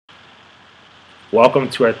Welcome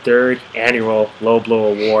to our third annual Low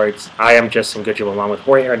Blow Awards. I am Justin Goodrum along with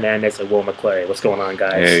Jorge Hernandez and Will McClary. What's going on,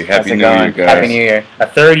 guys? Hey, How's Happy it New going? Year, guys. Happy New Year. A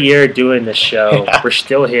third year doing this show. We're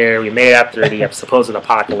still here. We made it after the supposed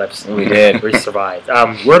apocalypse. We did. We survived.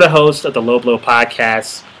 We're the hosts of the Low Blow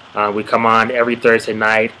Podcast. We come on every Thursday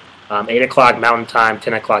night, 8 o'clock Mountain Time,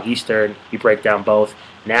 10 o'clock Eastern. We break down both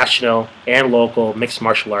national and local mixed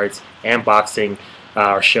martial arts and boxing.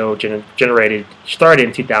 Our show started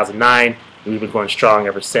in 2009. We've been going strong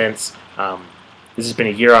ever since. This has been a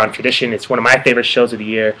year-on tradition. It's one of my favorite shows of the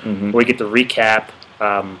year, where we get to recap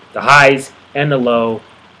the highs and the lows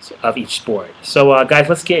of each sport. So, guys,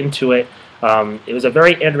 let's get into it. It was a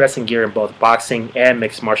very interesting year in both boxing and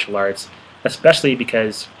mixed martial arts, especially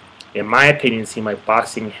because, in my opinion, it seemed like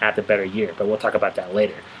boxing had the better year, but we'll talk about that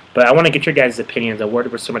later. But I want to get your guys' opinions on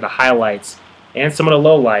what were some of the highlights and some of the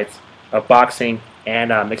lowlights of boxing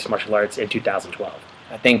and mixed martial arts in 2012.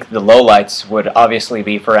 I think the lowlights would obviously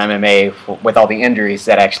be for MMA with all the injuries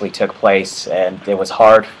that actually took place, and it was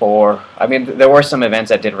hard for. I mean, there were some events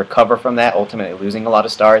that did recover from that, ultimately losing a lot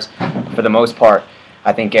of stars. For the most part,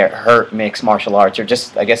 I think it hurt mixed martial arts, or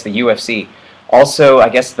just I guess the UFC. Also, I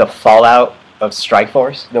guess the fallout of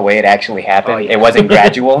Strikeforce, the way it actually happened, Oh, yeah. It wasn't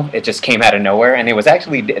gradual. It just came out of nowhere, and it was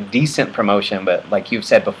actually a decent promotion. But like you've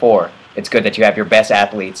said before, it's good that you have your best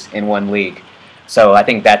athletes in one league. So I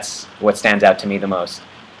think that's what stands out to me the most.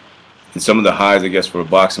 And some of the highs, I guess, for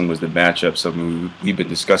boxing was the matchups. I mean, we've been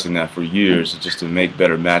discussing that for years, just to make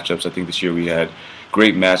better matchups. I think this year we had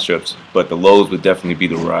great matchups, but the lows would definitely be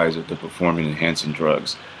the rise of the performance-enhancing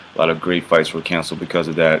drugs. A lot of great fights were canceled because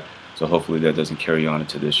of that, so hopefully that doesn't carry on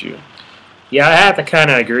into this year. Yeah, I have to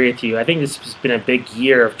kind of agree with you. I think this has been a big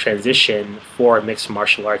year of transition for mixed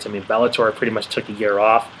martial arts. I mean, Bellator pretty much took a year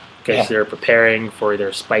off because they're preparing for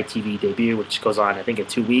their Spike TV debut, which goes on, I think, in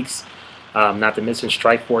 2 weeks. Not to mention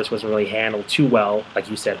Strikeforce wasn't really handled too well,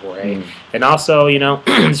 like you said, Jorge. And also,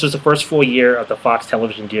 this was the first full year of the Fox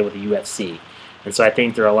television deal with the UFC. And so I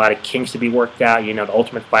think there are a lot of kinks to be worked out. The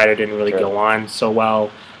Ultimate Fighter didn't really go on so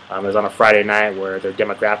well. It was on a Friday night where their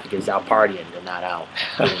demographic is out partying. They're not out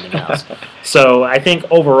doing anything else. So I think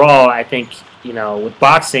overall, with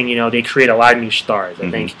boxing, they create a lot of new stars.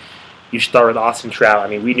 I think you start with Austin Trout. I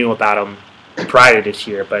mean, we knew about him prior to this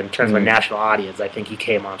year, but in terms of a national audience, I think he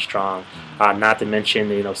came on strong. Not to mention,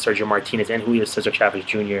 Sergio Martinez and Julio Cesar Chavez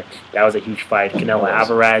Jr. That was a huge fight. Canelo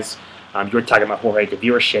Alvarez. You were talking about, Jorge, the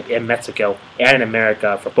viewership in Mexico and in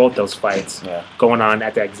America for both those fights going on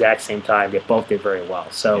at the exact same time. They both did very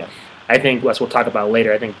well. So I think, as we'll talk about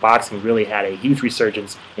later, I think boxing really had a huge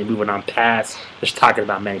resurgence in moving on past just talking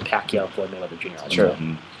about Manny Pacquiao and Floyd Mayweather Jr.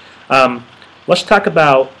 Sure. Let's talk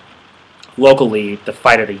about locally the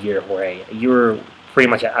fight of the year, Jorge. You were pretty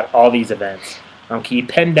much at all these events. Can you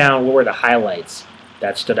pen down what were the highlights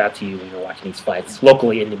that stood out to you when you were watching these fights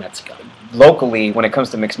locally in New Mexico? Locally, when it comes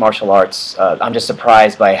to mixed martial arts, I'm just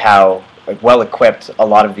surprised by how well-equipped a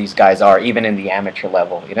lot of these guys are, even in the amateur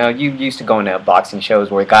level. You used to going to boxing shows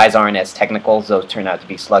where guys aren't as technical. Those turn out to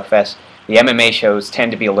be slugfests. The MMA shows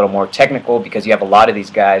tend to be a little more technical because you have a lot of these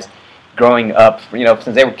guys growing up,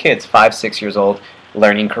 since they were kids, 5, 6 years old,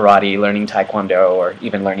 learning karate, learning taekwondo, or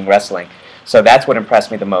even learning wrestling. So that's what impressed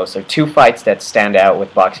me the most. There are 2 fights that stand out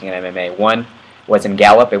with boxing and MMA. One was in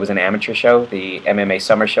Gallup. It was an amateur show, the MMA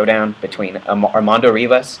Summer Showdown between Armando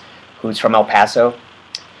Rivas, who's from El Paso,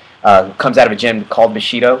 who comes out of a gym called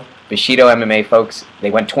Bushido. Bushido MMA folks,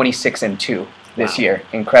 they went 26-2 this year.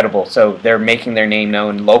 Incredible. So they're making their name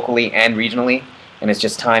known locally and regionally, and it's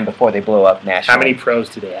just time before they blow up nationally. How many pros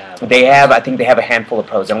do they have? I think they have a handful of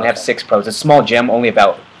pros. They only have 6 pros. It's a small gym, only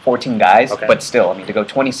about 14 guys, but still, to go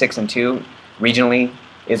 26-2 regionally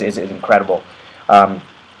is incredible.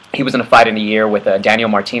 He was in a fight in a year with Daniel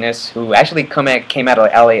Martinez, who actually came out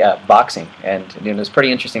of LA boxing, and it was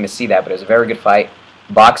pretty interesting to see that, but it was a very good fight.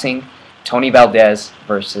 Boxing, Tony Valdez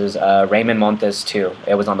versus Raymond Montes, too.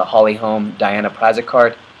 It was on the Holly Holm, Diana Praza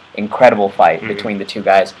card. Incredible fight between the 2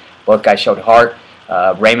 guys. Both guys showed heart.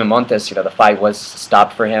 Raymond Montes, the fight was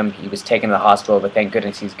stopped for him. He was taken to the hospital, but thank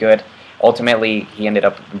goodness he's good. Ultimately, he ended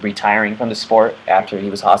up retiring from the sport after he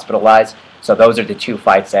was hospitalized. So those are the 2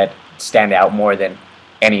 fights that stand out more than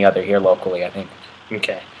any other here locally, I think.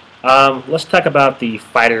 Okay. Let's talk about the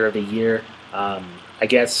Fighter of the Year. I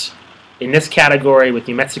guess in this category with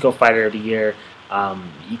New Mexico Fighter of the Year,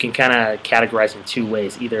 you can kind of categorize in 2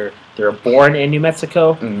 ways. Either they're born in New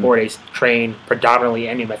Mexico or they train predominantly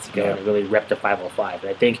in New Mexico and they really rep the 505.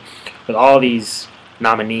 And I think with all these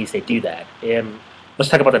nominees, they do that.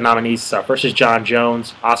 Let's talk about the nominees. First is John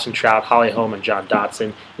Jones, Austin Trout, Holly Holm, and John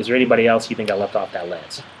Dodson. Is there anybody else you think I left off that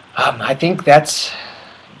list? I think that's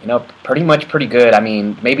pretty much pretty good. I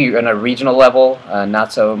mean, maybe on a regional level,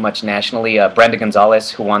 not so much nationally. Brenda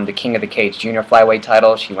Gonzalez, who won the King of the Cage junior flyweight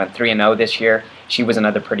title, she went 3-0 this year. She was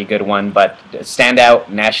another pretty good one. But standout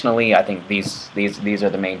nationally, I think these are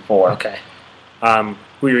the main four. Okay.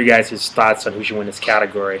 Who are your guys' thoughts on who should win this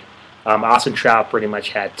category? Austin Trout pretty much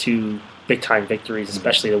had 2 big-time victories,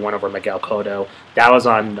 especially the one over Miguel Cotto. That was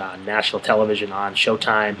on national television on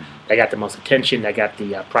Showtime. That got the most attention. That got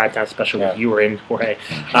the primetime special that you were in, Jorge.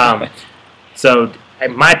 So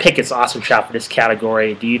my pick is Austin Trout for this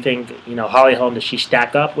category. Do you think, Holly Holm, does she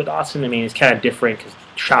stack up with Austin? I mean, it's kind of different because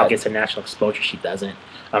Trout gets a national exposure. She doesn't.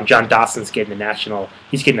 John Dawson's getting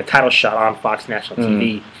he's getting a title shot on Fox National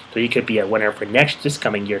TV, so he could be a winner for this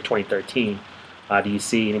coming year, 2013. Do you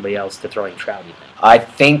see anybody else to throw in Trout, do you think? I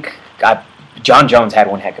think John Jones had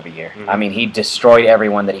one heck of a year. I mean, he destroyed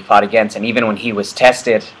everyone that he fought against, and even when he was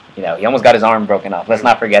tested, he almost got his arm broken off. Let's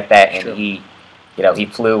not forget that. And he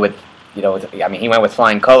flew with, he went with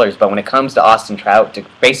flying colors. But when it comes to Austin Trout, to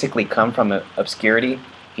basically come from obscurity,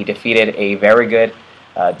 he defeated a very good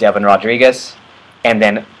Devin Rodriguez, and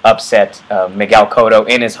then upset Miguel Cotto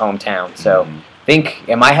in his hometown. So I think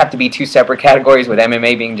it might have to be 2 separate categories, with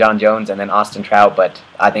MMA being John Jones and then Austin Trout, but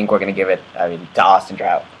I think we're going to give it to Austin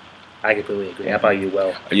Trout. I completely agree. How about you,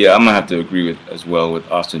 Will? Yeah, I'm going to have to agree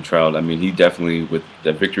with Austin Trout. I mean, he definitely, with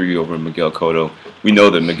that victory over Miguel Cotto, we know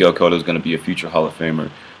that Miguel Cotto is going to be a future Hall of Famer.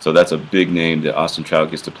 So that's a big name that Austin Trout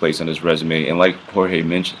gets to place on his resume. And like Jorge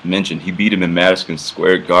mentioned, he beat him in Madison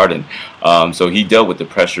Square Garden. So he dealt with the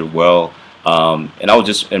pressure well. And I was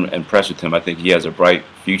just impressed with him. I think he has a bright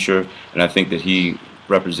future, and I think that he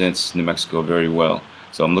represents New Mexico very well.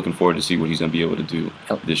 So I'm looking forward to see what he's going to be able to do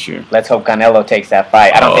this year. Let's hope Canelo takes that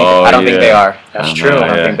fight. I don't think they are. That's true. I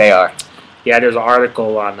don't think they are. Yeah, there's an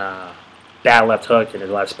article on Bad Left Hook, and there's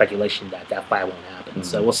a lot of speculation that fight won't happen.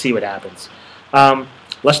 So we'll see what happens.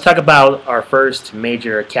 Let's talk about our first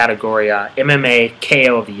major category, MMA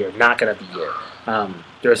KO of the year, knockout of the year.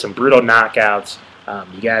 There are some brutal knockouts.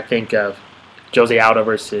 You got to think of Jose Aldo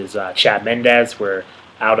versus Chad Mendes, where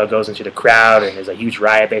Aldo goes into the crowd and there's a huge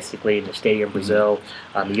riot basically in the stadium in Brazil.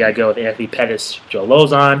 You got to go with Anthony Pettis, Joe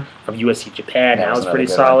Lozon from UFC Japan. That was pretty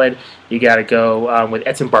solid. You got to go with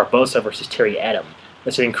Edson Barbosa versus Terry Edom.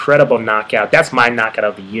 It's an incredible knockout. That's my knockout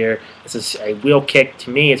of the year. This is a wheel kick.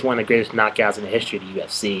 To me, it's one of the greatest knockouts in the history of the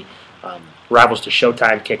UFC. Rivals to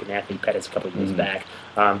Showtime kick with Anthony Pettis a couple of years back.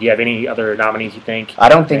 Do you have any other nominees you think? I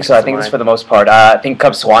don't think so. I think it's for the most part. I think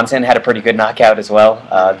Cub Swanson had a pretty good knockout as well.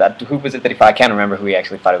 Who was it that he fought? I can't remember who he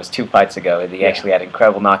actually fought. It was 2 fights ago. He actually had an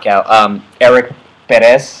incredible knockout. Eric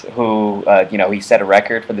Perez, who he set a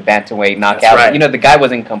record for the bantamweight knockout. That's right. The guy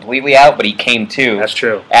wasn't completely out, but he came to. That's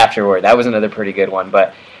true. Afterward, that was another pretty good one.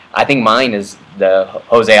 But I think mine is the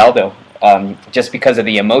Jose Aldo, just because of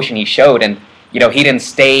the emotion he showed. And he didn't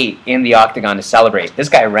stay in the octagon to celebrate. This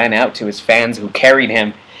guy ran out to his fans who carried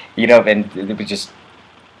him, and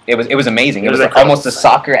it was amazing. It was like almost a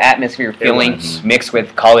soccer atmosphere feeling mixed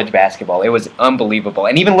with college basketball. It was unbelievable,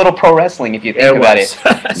 and even little pro wrestling if you think about it.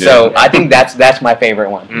 So I think that's my favorite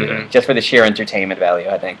one, just for the sheer entertainment value.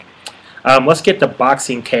 I think. Let's get the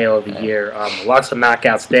boxing KO of the year. Lots of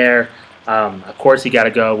knockouts there. Of course, you got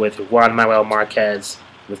to go with Juan Manuel Marquez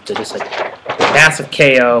with just like massive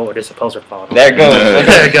KO, or just a poster falling. There it goes.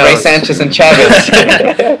 There it goes. Ray Sanchez and Chavez.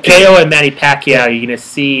 KO and Manny Pacquiao. You're gonna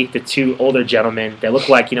see the 2 older gentlemen. They look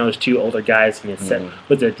like those 2 older guys in the set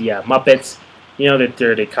with the Muppets. That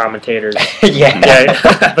they're the commentators. Yeah.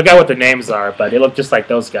 I forgot what their names are, but they look just like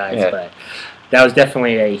those guys. Yeah. But that was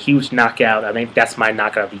definitely a huge knockout. I think that's my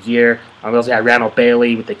knockout of the year. We also had Randall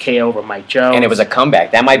Bailey with the KO over Mike Jones. And it was a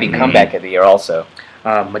comeback. That might be comeback of the year also.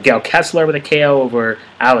 Miguel Kessler with a KO over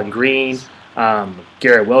Alan Green.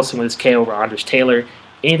 Garrett Wilson with his KO over Andres Taylor.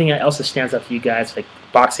 Anything else that stands out for you guys, like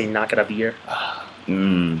boxing knockout of the year?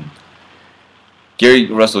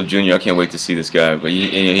 Gary Russell Jr., I can't wait to see this guy. But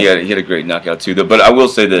he had a great knockout too. But I will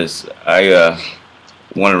say this: I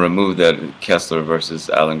want to remove that Kessler versus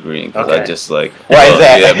Alan Green because I just like. Why is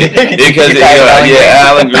that? Yeah, because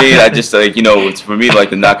Alan Green. I just like it's for me like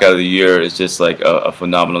the knockout of the year is just like a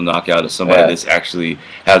phenomenal knockout of somebody that's actually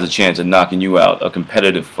has a chance of knocking you out, a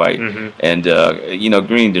competitive fight, and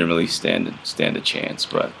Green didn't really stand a chance,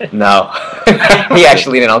 but no, he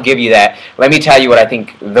actually didn't. I'll give you that. Let me tell you what I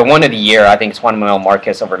think. The one of the year I think is Juan Manuel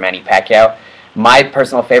Marquez over Manny Pacquiao. My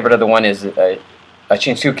personal favorite of the one is.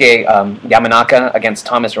 Shinsuke Yamanaka against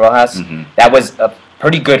Thomas Rojas. That was a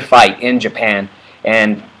pretty good fight in Japan,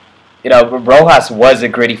 and Rojas was a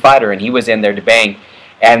gritty fighter, and he was in there to bang.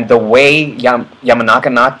 And the way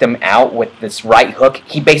Yamanaka knocked him out with this right hook,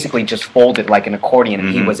 he basically just folded like an accordion and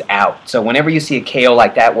he was out. So whenever you see a KO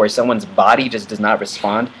like that where someone's body just does not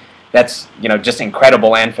respond, that's, you know, just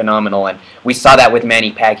incredible and phenomenal. And we saw that with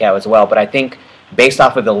Manny Pacquiao as well. But I think based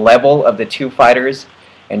off of the level of the two fighters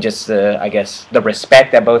and just, I guess, the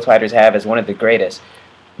respect that both fighters have as one of the greatest.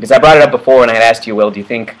 Because I brought it up before and I had asked you, Will, do you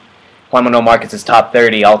think Juan Manuel Marquez is top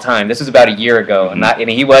 30 all time? This was about a year ago. And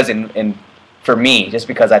he was in for me, just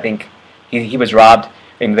because I think he was robbed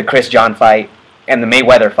in the Chris John fight and the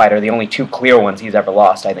Mayweather fight are the only two clear ones he's ever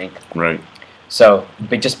lost, I think. Right. So,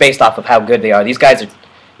 but just based off of how good they are, these guys are,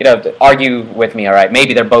 you know, argue with me, all right,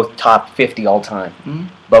 maybe they're both top 50 all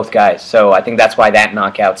time, both guys. So I think that's why that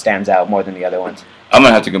knockout stands out more than the other ones. I'm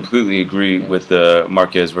going to have to completely agree with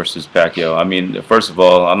Marquez versus Pacquiao. I mean, first of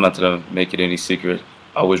all, I'm not going to make it any secret.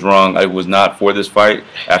 I was wrong. I was not for this fight.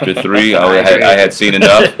 After 3, I had seen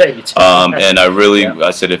enough. And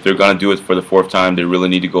I said if they're going to do it for the 4th time, they really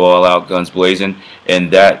need to go all out, guns blazing.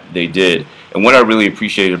 And that they did. And what I really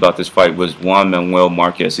appreciated about this fight was Juan Manuel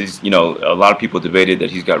Marquez. He's, you know, a lot of people debated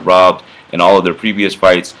that he's got robbed in all of their previous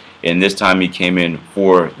fights. And this time he came in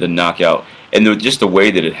for the knockout. And just the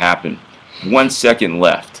way that it happened. 1 second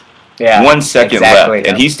left. Yeah, 1 second exactly, left,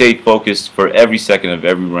 and he stayed focused for every second of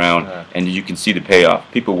every round, and you can see the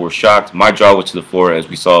payoff. People were shocked. My jaw was to the floor as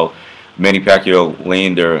we saw Manny Pacquiao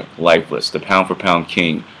laying there lifeless, the pound-for-pound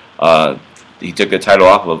king. He took the title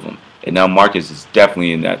off of him, and now Marquez is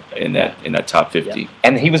definitely in that top 50. Yeah.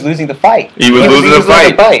 And he was losing the fight. He was losing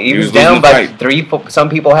the fight. He was down by 3. Some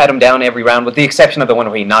people had him down every round, with the exception of the one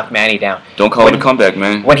where he knocked Manny down. Don't call it a comeback,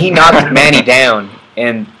 man. When he knocked Manny down.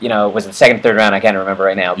 And, you know, was it the 2nd, 3rd round? I can't remember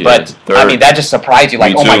right now. Yeah, but, 3rd. I mean, that just surprised you.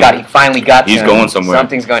 Like, oh, my God, he finally got to him. He's going somewhere.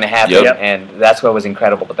 Something's going to happen. Yep. And that's what was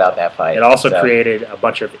incredible about that fight. It also created a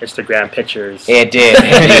bunch of Instagram pictures. It did.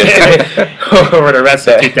 Over the rest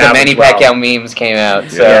of 2012. The Manny Pacquiao memes came out.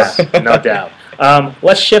 So. Yes, no doubt.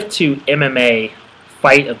 Let's shift to MMA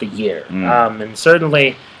Fight of the Year. And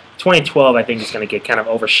certainly 2012, I think, is going to get kind of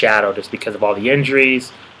overshadowed just because of all the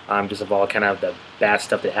injuries. Just of all kind of the bad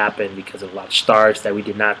stuff that happened because of a lot of stars that we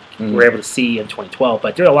were able to see in 2012.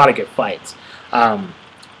 But there are a lot of good fights. I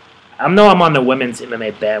know I'm on the women's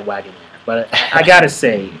MMA bandwagon there, but I gotta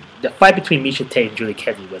say the fight between Miesha Tate and Julie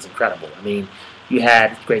Kedzie was incredible. I mean, you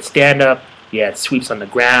had great stand-up, you had sweeps on the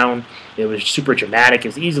ground. It was super dramatic. It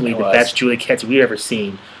was easily the best Julie Kedzie we've ever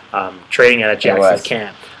seen training at a Jackson's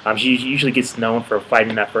camp. She usually gets known for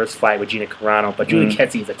fighting that first fight with Gina Carano, but Julie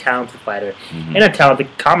Kedzie is a talented fighter and a talented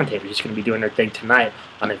commentator. She's going to be doing her thing tonight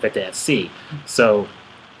on Invicta FC. So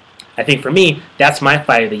I think for me, that's my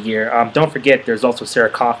fight of the year. Don't forget, there's also Sarah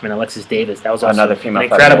Kaufman, Alexis Davis. That was also another female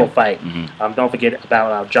an incredible fight. Don't forget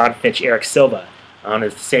about John Fitch, Eric Silva.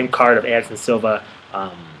 It's the same card of Anderson Silva,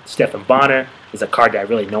 Stephan Bonner. Is a card that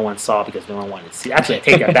really no one saw because no one wanted to see. Actually, I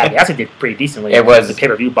take that back. It actually did pretty decently. It was the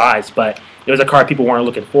pay-per-view buys, but it was a card people weren't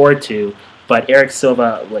looking forward to. But Eric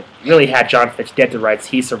Silva really had John Fitch dead to rights.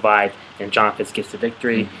 He survived, and John Fitch gets the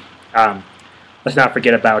victory. Let's not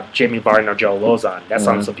forget about Jamie Varden or Joe Lozon. That's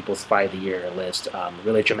on some people's fight of the year list.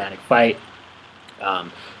 Really dramatic fight.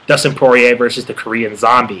 Dustin Poirier versus the Korean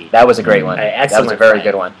Zombie. That was a great one. That was a very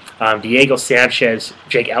good one. Diego Sanchez,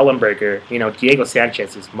 Jake Ellenberger. You know, Diego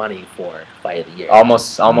Sanchez is money for fight of the year.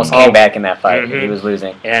 Almost came back in that fight. He was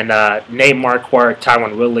losing. And Nate Marquardt,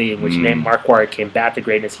 Tyron Woodley, in which Nate Marquardt came back to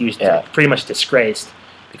greatness. He was pretty much disgraced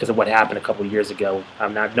because of what happened a couple of years ago.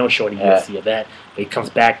 No show in the UFC event. But he comes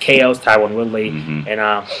back, KOs Tyron Woodley, and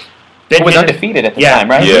Ben was undefeated at the time,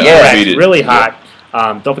 right? Yeah, really hot.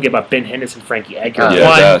 Don't forget about Ben Henderson, Frankie Edgar.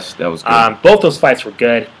 That was good. Both those fights were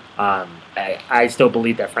good. I still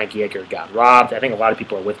believe that Frankie Edgar got robbed. I think a lot of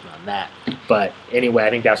people are with me on that. But anyway, I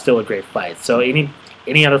think that was still a great fight. So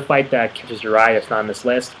any other fight that catches your eye that's not on this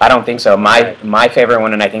list? I don't think so. My favorite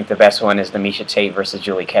one, and I think the best one, is the Miesha Tate versus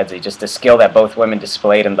Julie Kedzie. Just the skill that both women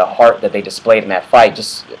displayed and the heart that they displayed in that fight.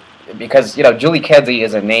 Just because, you know, Julie Kedzie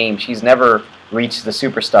is a name. She's never reached the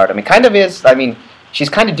superstardom. It kind of is. I mean, she's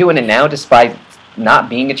kind of doing it now despite not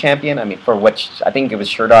being a champion. I mean, for what I think it was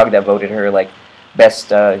Sherdog that voted her like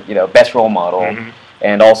best role model,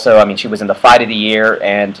 and also, I mean, she was in the fight of the year,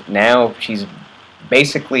 and now she's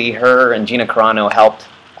basically, her and Gina Carano helped.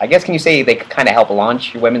 I guess, can you say they kind of help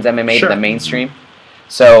launch women's MMA to the mainstream?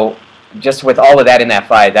 So just with all of that in that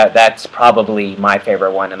fight, that's probably my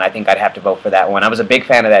favorite one, and I think I'd have to vote for that one. I was a big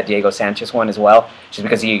fan of that Diego Sanchez one as well, just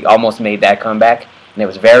because he almost made that comeback, and it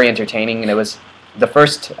was very entertaining, and it was the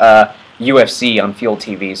first UFC on Fuel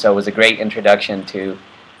TV, so it was a great introduction to,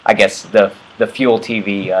 I guess, the Fuel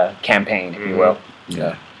TV campaign, if you will.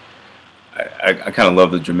 Yeah. I kind of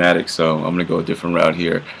love the dramatics, so I'm going to go a different route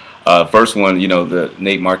here. First one, the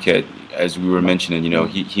Nate Marquette, as we were mentioning,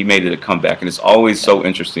 he made it a comeback, and it's always so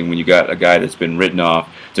interesting when you got a guy that's been written off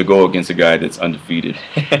to go against a guy that's undefeated,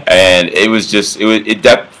 and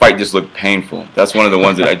that fight just looked painful. That's one of the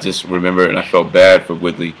ones that I just remember, and I felt bad for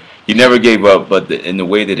Woodley. He never gave up, but in the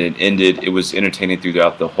way that it ended, it was entertaining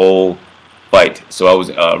throughout the whole fight. So I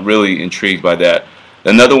was really intrigued by that.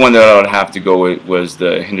 Another one that I would have to go with was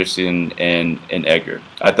the Henderson and Edgar.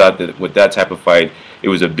 I thought that with that type of fight, it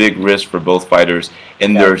was a big risk for both fighters,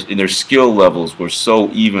 and their skill levels were so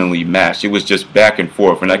evenly matched. It was just back and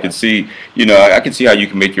forth, and I could see, I could see how you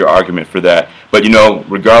can make your argument for that. But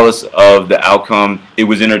regardless of the outcome, it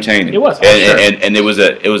was entertaining. It was, and it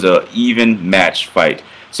was a even match fight.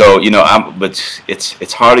 So but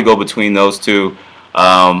it's hard to go between those two.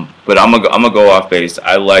 But I'm gonna go off base.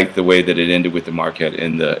 I like the way that it ended with the Marquette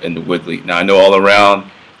and the Woodley. Now I know all around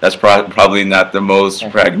that's probably not the most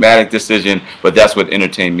pragmatic decision, but that's what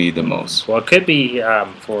entertained me the most. Well, it could be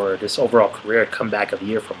for this overall career comeback of the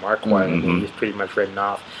year for Marquette. Mm-hmm. He's pretty much written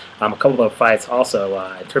off. A couple of fights also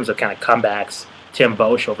in terms of kind of comebacks. Tim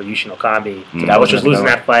Bosch over Yushin Okambi. Mm-hmm. Bosch was losing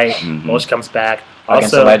that fight. Mm-hmm. Bosch comes back.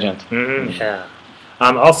 Against the legend. Yeah.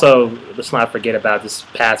 Also, let's not forget about this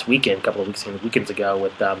past weekend, a couple of weekends ago,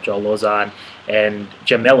 with Joe Lozon and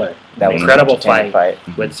Jim Miller. That was incredible an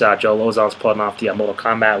fight. With Joe Lozon's pulling off the Mortal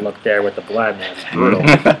Kombat look there with the blood. Man, it's brutal.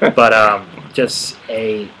 But I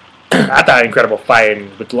thought an incredible fight,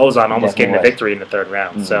 and with Lozon almost getting the victory in the third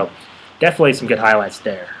round. Mm-hmm. So definitely some good highlights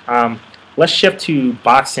there. Let's shift to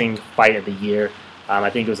boxing fight of the year. I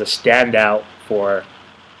think it was a standout for,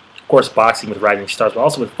 of course, boxing with rising stars, but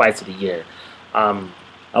also with fights of the year.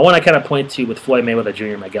 I want to kind of point to with Floyd Mayweather Jr.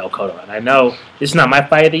 and Miguel Cotto. And I know this is not my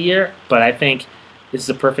fight of the year, but I think this is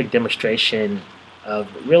a perfect demonstration of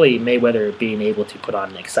really Mayweather being able to put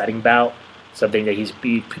on an exciting bout, something that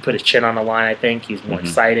he put his chin on the line, I think. He's more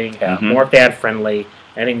exciting, more fan-friendly.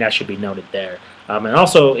 I think that should be noted there. And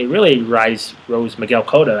also, it really rose Miguel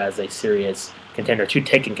Cotto as a serious contender to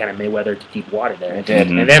taking kind of Mayweather to deep water there. It did.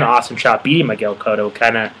 And then Austin Shaw beating Miguel Cotto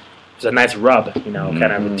kind of was a nice rub, kind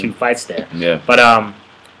of with two fights there. Yeah. But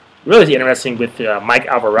really interesting with Mike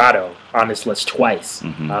Alvarado on this list twice.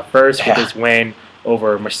 First with his win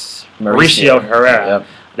over Mauricio Herrera. Yep.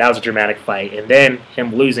 That was a dramatic fight. And then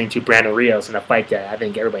him losing to Brandon Rios in a fight that I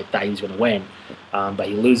think everybody thought he was going to win. But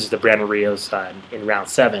he loses to Brandon Rios in round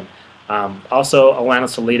 7. Also, Orlando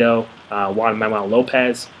Salido, Juan Manuel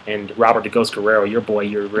Lopez, and Robert DeGos Guerrero, your boy,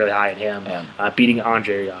 you're really high on him, beating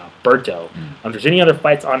Andre Berto. There's any other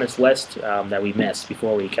fights on this list that we missed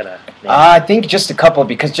before we kind of... I think just a couple,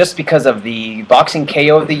 because of the boxing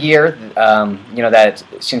KO of the year, that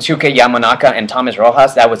Shinsuke Yamanaka and Thomas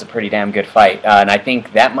Rojas, that was a pretty damn good fight. And I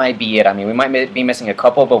think that might be it. I mean, we might be missing a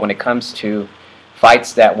couple, but when it comes to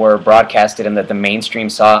fights that were broadcasted and that the mainstream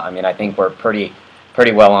saw, I mean, I think we're pretty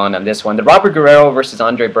well on this one. The Robert Guerrero versus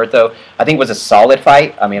Andre Berto, I think was a solid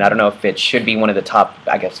fight. I mean, I don't know if it should be one of the top,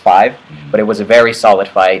 5, but it was a very solid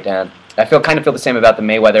fight. And I kind of feel the same about the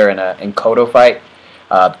Mayweather and Cotto fight.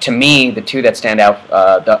 To me, the two that stand out,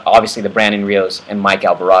 obviously the Brandon Rios and Mike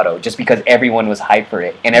Alvarado, just because everyone was hyped for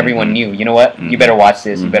it and everyone knew, you know what, you better watch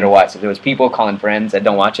this, you better watch it. There was people calling friends that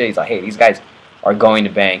don't watch it. He's like, hey, these guys are going to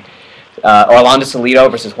bang. Orlando Salido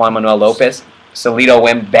versus Juan Manuel Lopez. Salido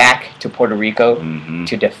went back to Puerto Rico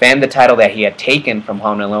to defend the title that he had taken from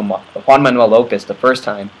Juan Manuel Lopez the first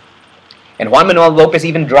time. And Juan Manuel Lopez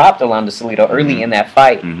even dropped Orlando Salido early in that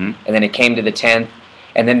fight. And then it came to the 10th.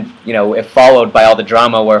 And then, it followed by all the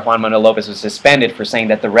drama where Juan Manuel Lopez was suspended for saying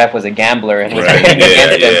that the ref was a gambler and was betting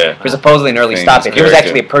against him for supposedly an early stoppage. It was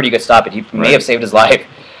actually a pretty good stoppage. He may have saved his life.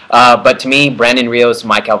 But to me, Brandon Rios,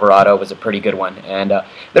 Mike Alvarado was a pretty good one. And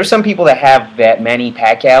there's some people that have that Manny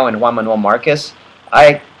Pacquiao and Juan Manuel Marquez.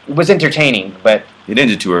 It was entertaining, but it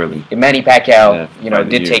ended too early. Manny Pacquiao,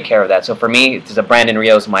 did take care of that. So for me, it's a Brandon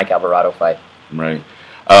Rios, Mike Alvarado fight. Right.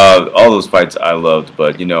 All those fights I loved,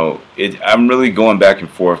 but I'm really going back and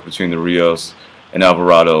forth between the Rios and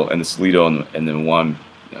Alvarado and the Salido and the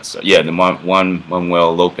Juan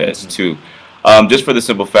Manuel Lopez too. Just for the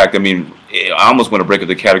simple fact, I mean, I almost want to break up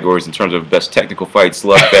the categories in terms of best technical fights,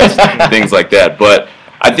 slugfest, things like that. But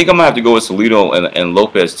I think I'm going to have to go with Salido and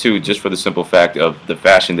Lopez, too, just for the simple fact of the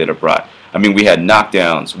fashion that it brought. I mean, we had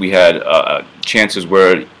knockdowns. We had chances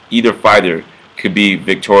where either fighter could be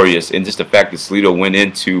victorious. And just the fact that Salido went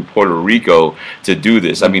into Puerto Rico to do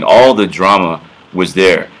this. I mean, all the drama was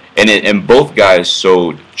there. And both guys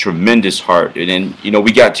showed tremendous heart. And then,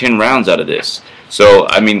 we got 10 rounds out of this. So,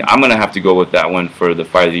 I mean, I'm going to have to go with that one for the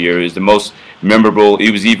fight of the year. It was the most memorable.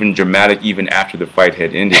 It was even dramatic even after the fight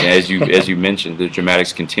had ended. As you mentioned, the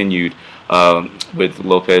dramatics continued with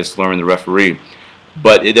Lopez slurring the referee.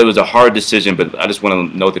 But it was a hard decision. But I just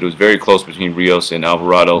want to note that it was very close between Rios and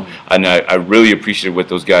Alvarado, and I really appreciated what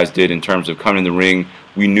those guys did in terms of coming in the ring.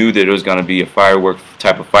 We knew that it was going to be a firework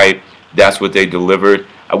type of fight. That's what they delivered.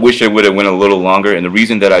 I wish I would have went a little longer, and the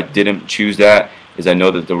reason that I didn't choose that is I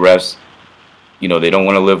know that the refs, they don't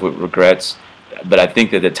want to live with regrets. But I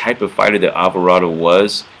think that the type of fighter that Alvarado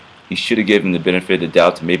was, he should have given him the benefit of the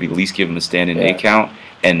doubt to maybe at least give him a standing 8 count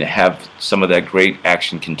and have some of that great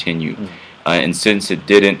action continue. And since it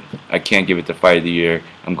didn't, I can't give it the fight of the year.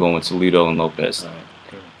 I'm going with Salido and Lopez.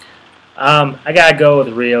 I gotta go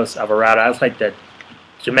with Rios Alvarado. I was like the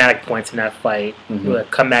dramatic points in that fight, a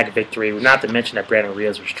comeback victory. Not to mention that Brandon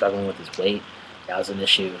Rios was struggling with his weight. That was an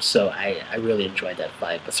issue. So I really enjoyed that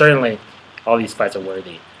fight. But certainly, all these fights are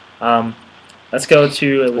worthy. Let's go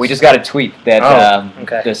to. We just got a tweet that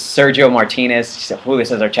the Sergio Martinez, Julio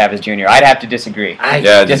Cesar Chavez Jr. I'd have to disagree.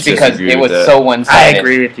 Just because it was so one-sided. I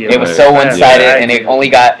agree with you. It was so one-sided, and it only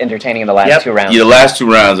got entertaining in the last 2 rounds. Yeah, the last 2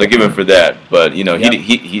 rounds, I give him for that. But he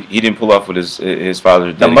didn't pull off what his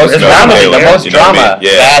father did. The most drama.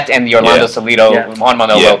 That and the Orlando Salido, Juan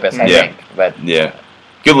Manuel Lopez, I think. But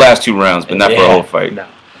good last 2 rounds, but not for a whole fight. No.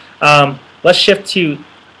 Let's shift to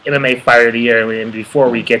MMA Fighter of the Year, and before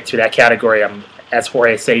we get to that category, as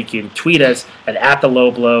Jorge said, you can tweet us at the Low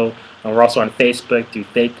Blow, and we're also on Facebook through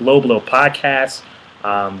Low Blow Podcasts.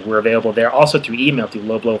 We're available there, also through email through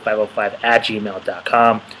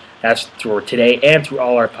lowblow505@gmail.com. That's through today and through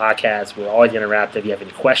all our podcasts. We're always interactive. If you have any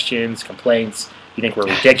questions, complaints, you think we're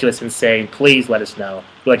ridiculous, insane, please let us know.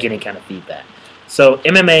 We like any kind of feedback. So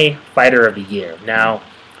MMA Fighter of the Year. Now,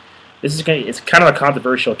 it's kind of a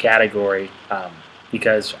controversial category.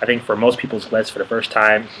 Because I think for most people's list, for the first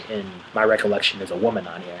time in my recollection, there's a woman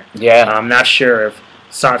on here. Yeah. I'm not sure if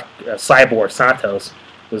Cyborg Santos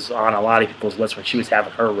was on a lot of people's list when she was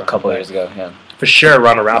having her run. A couple years ago, yeah. For sure,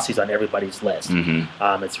 Ronda Rousey's on everybody's list.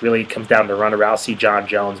 Mm-hmm. Really comes down to Ronda Rousey, John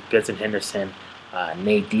Jones, Vincent Henderson,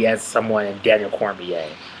 Nate Diaz, and Daniel Cormier.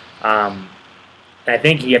 And I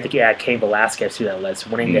think you have to add Cain Velasquez to that list,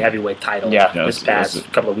 winning the heavyweight title this past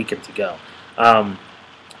couple of weekends ago.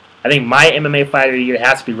 I think my MMA Fighter of the Year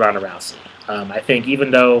has to be Ronda Rousey. I think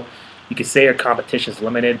even though you could say her competition is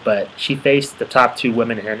limited, but she faced the top 2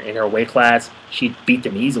 women in her weight class. She beat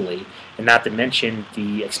them easily, and not to mention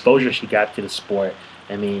the exposure she got to the sport.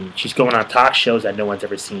 I mean, she's going on talk shows that no one's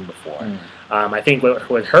ever seen before. I think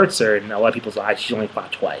what hurts her in a lot of people's eyes, she's only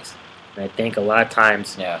fought twice. And I think a lot of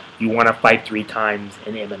times you want to fight 3 times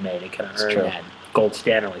in MMA to kind of earn that gold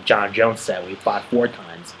standard. Like John Jones said, we fought 4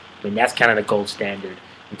 times. I mean, that's kind of the gold standard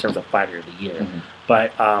in terms of Fighter of the Year.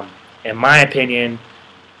 But in my opinion,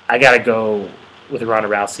 I got to go with Ronda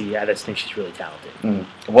Rousey. I just think she's really talented.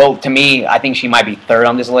 Well, to me, I think she might be 3rd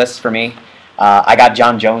on this list for me. I got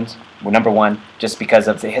John Jones, number 1, just because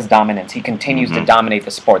of his dominance. He continues to dominate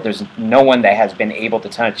the sport. There's no one that has been able to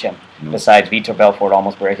touch him besides Vitor Belfort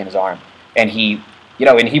almost breaking his arm. And he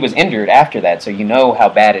was injured after that, so you know how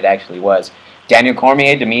bad it actually was. Daniel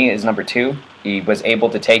Cormier, to me, is number 2. He was able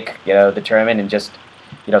to take the tournament and just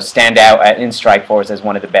stand out in Strikeforce as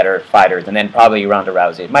one of the better fighters, and then probably Ronda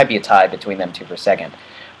Rousey. It might be a tie between them 2 for second.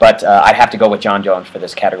 But I'd have to go with John Jones for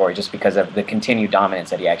this category just because of the continued dominance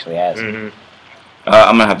that he actually has. I'm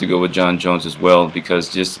going to have to go with John Jones as well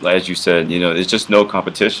because just as you said, it's just no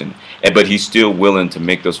competition. But he's still willing to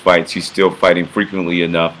make those fights. He's still fighting frequently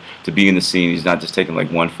enough to be in the scene. He's not just taking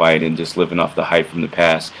like one fight and just living off the hype from the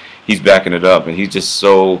past. He's backing it up, and he's just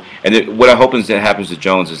so. And what I hope is that happens to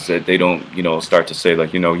Jones is that they don't, start to say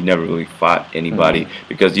like, he never really fought anybody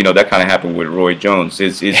because that kind of happened with Roy Jones.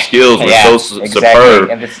 His skills were so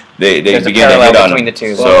superb. They began to hit on him. The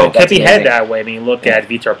two, so it could be headed that way. I mean, look at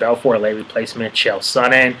Vitor Belfort, late replacement, Chael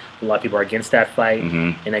Sonnen. A lot of people are against that fight,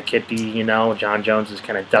 and it could be, John Jones is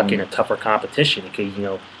kind of ducking a tougher competition. It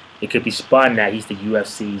could, it could be spun that he's the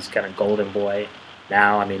UFC's kind of golden boy.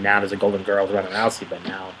 Now there's a golden girl running Rousey, but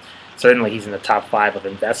now certainly he's in the top 5 of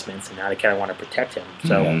investments, and now they kind of want to protect him.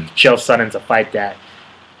 So Chael Sonnen's a fight that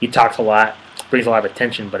he talks a lot, brings a lot of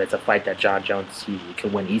attention, but it's a fight that John Jones he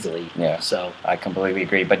can win easily. Yeah, so I completely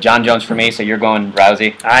agree. But John Jones for me, so you're going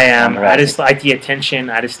Rousey? I am. I just like the attention.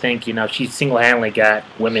 I just think, she single-handedly got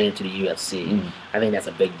women into the UFC. I think that's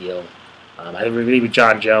a big deal. I agree with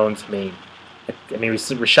John Jones. I mean,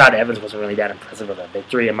 Rashad Evans wasn't really that impressive of a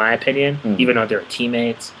victory, in my opinion, even though they were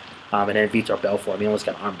teammates. And then Vitor Belfort, he almost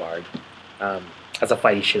got armbarred. That's a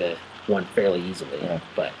fight he should have won fairly easily.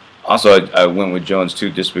 But also, I went with Jones, too,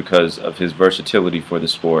 just because of his versatility for the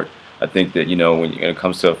sport. I think that, when it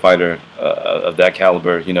comes to a fighter of that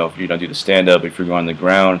caliber, if you're going to do the stand-up, if you're on the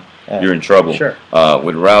ground, you're in trouble. Sure.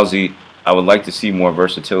 With Rousey, I would like to see more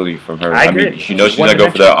versatility from her. I agree. mean, she knows she's not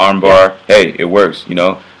go for that arm bar. Hey, it works. You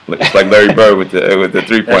know, it's like Larry Bird with the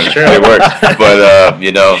 3-pointer. It works. But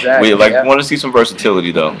you know, we want to see some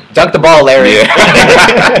versatility though. Dunk the ball, Larry. Yeah.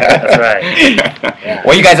 That's right. Yeah.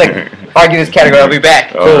 Well, you guys argue this category. I'll be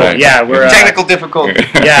back. Cool. Right. Yeah, we're technical difficulty.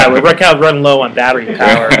 Yeah, we're kind of running low on battery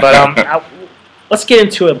power. But let's get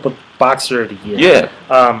into a boxer of the year.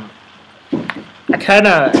 Yeah. I kind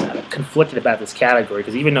of conflicted about this category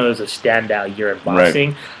because even though it was a standout year in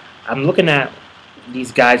boxing, I'm looking at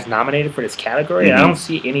these guys nominated for this category, and I don't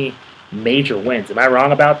see any major wins. Am I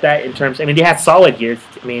wrong about that? In terms, I mean, they had solid years.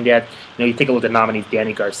 I mean, they had, you take a look at the nominees: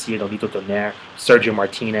 Danny Garcia, Nonito Donaire, Sergio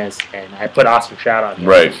Martinez, and I put Austin Trout on here.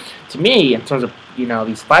 Right. To me, in terms of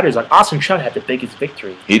these fighters, like Austin Trout had the biggest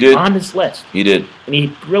victory. He did on this list. He did, and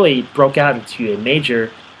he really broke out into a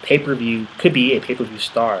major pay-per-view, could be a pay-per-view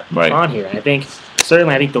star on here. And I think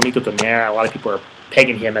Nonito Donaire, a lot of people are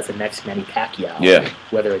pegging him as the next Manny Pacquiao. Yeah.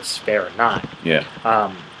 Whether it's fair or not. Yeah.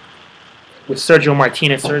 With Sergio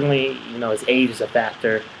Martinez, certainly, his age is a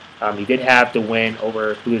factor. He did have the win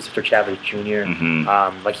over Luis Victor Chavez Jr.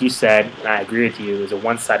 Like you said, and I agree with you, it was a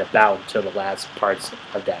one-sided bout until the last parts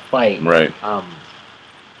of that fight. Right. I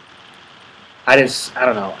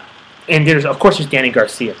don't know. And there's Danny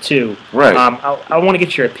Garcia too. Right. I want to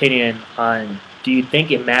get your opinion on, do you think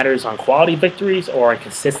it matters on quality victories or on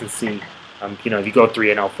consistency? If you go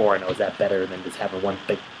 3-0, 4-0, is that better than just having one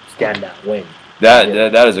big standout win?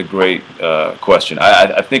 That is a great question.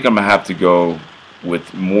 I think I'm gonna have to go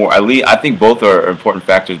with more. I think both are important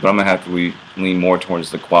factors, but I'm gonna have to lean more towards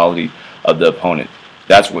the quality of the opponent.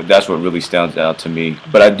 That's what really stands out to me.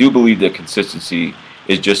 But I do believe that consistency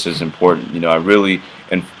is just as important. I really,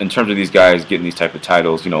 in terms of these guys getting these type of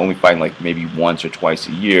titles, only fighting like maybe once or twice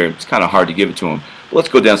a year, it's kind of hard to give it to them. But let's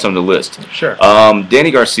go down some of the list. Sure. Danny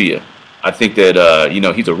Garcia. I think that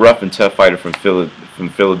he's a rough and tough fighter from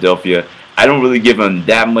Philadelphia. I don't really give him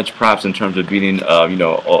that much props in terms of beating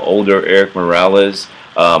older Eric Morales.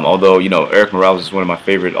 Although Eric Morales is one of my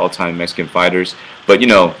favorite all-time Mexican fighters, but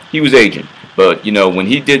he was aging. But when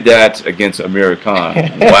he did that against Amir Khan,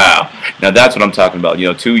 wow! Now that's what I'm talking about.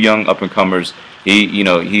 Two young up-and-comers. He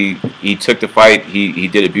took the fight. He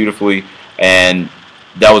did it beautifully, and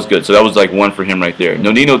that was good. So that was like one for him right there.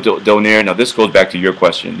 Nonito Donaire. Now this goes back to your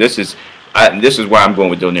question. This is where I'm going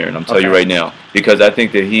with Donaire, and I'm telling you right now, because I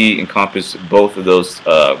think that he encompassed both of those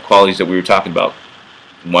qualities that we were talking about.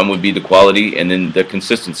 One would be the quality, and then the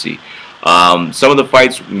consistency. Some of the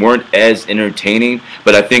fights weren't as entertaining,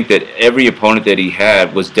 but I think that every opponent that he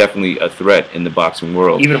had was definitely a threat in the boxing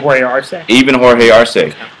world. Even Jorge Arce? Even Jorge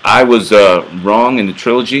Arce. I was wrong in the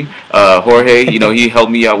trilogy. Jorge, he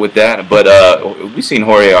helped me out with that. But we've seen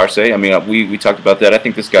Jorge Arce. I mean, we talked about that. I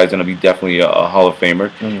think this guy's going to be definitely a Hall of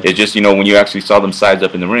Famer. It's just, when you actually saw them sides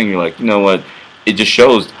up in the ring, you're like, you know what? It just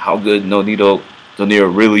shows how good Nonito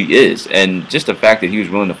Donaire really is. And just the fact that he was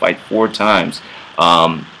willing to fight 4 times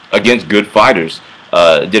against good fighters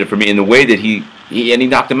did it for me. In the way that he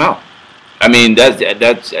knocked him out. I mean, that's I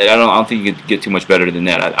don't think you can get too much better than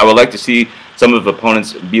that. I would like to see some of the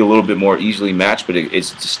opponents be a little bit more easily matched, but it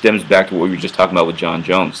stems back to what we were just talking about with John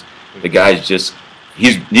Jones. The guy's just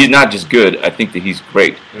he's not just good. I think that he's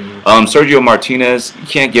great. Sergio Martinez, you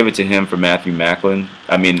can't give it to him for Matthew Macklin.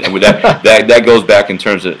 I mean, with that goes back in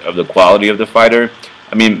terms of the quality of the fighter.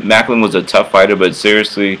 I mean, Macklin was a tough fighter, but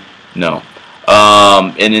seriously, no.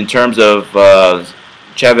 And in terms of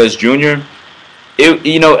Chavez Jr.,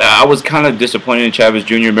 I was kind of disappointed in Chavez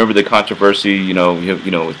Jr. Remember the controversy,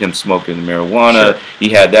 with him smoking marijuana. Sure. He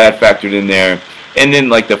had that factored in there. And then,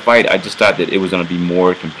 like, the fight, I just thought that it was going to be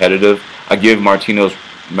more competitive. I give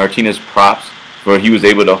Martinez props for he was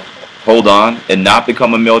able to hold on and not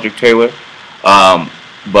become a Mildred Taylor.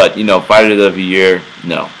 But, fighter of the year,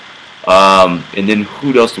 no. And then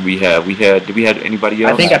who else did we have? Did we have anybody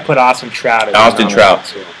else? I think I put Austin Trout.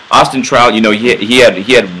 Austin Trout, he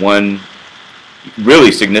had one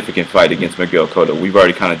really significant fight against Miguel Cotto. We've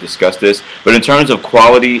already kind of discussed this, but in terms of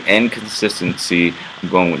quality and consistency, I'm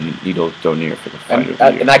going with Nonito Donaire for the fighter of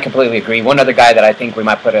the year. And I completely agree. One other guy that I think we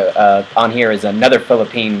might put on here is another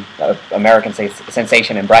Philippine American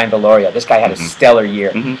sensation, in Brian Viloria. This guy had a stellar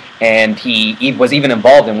year, and he was even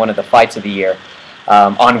involved in one of the fights of the year.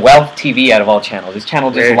 On Wealth TV, out of all channels. This channel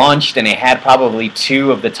just launched, and it had probably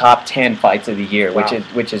 2 of the top 10 fights of the year,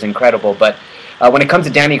 which is incredible. But when it comes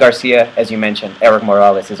to Danny Garcia, as you mentioned, Eric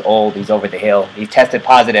Morales is old. He's over the hill. He's tested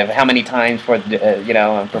positive how many times for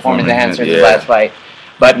performance enhancers his last fight.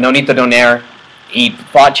 But Nonito Donaire, he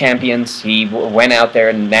fought champions. He went out there,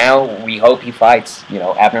 and now we hope he fights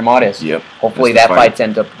Abner Mares. Yep. Hopefully that fight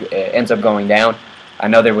ends up going down. I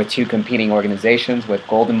know they're with two competing organizations with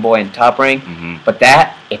Golden Boy and Top Rank. Mm-hmm. But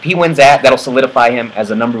that, if he wins that, that'll solidify him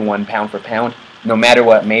as a #1 pound for pound, no matter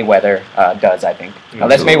what Mayweather does, I think.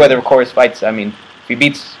 Unless Mayweather, of course, fights, I mean, if he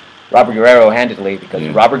beats Robert Guerrero handedly, because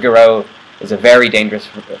Robert Guerrero is a very dangerous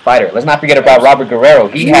fighter. Let's not forget about Robert Guerrero.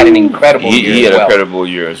 He had an incredible year. He had an incredible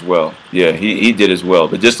year as well. Yeah, he did as well.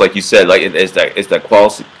 But just like you said, like it's that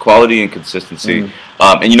quality and consistency.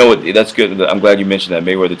 And you know what? That's good. I'm glad you mentioned that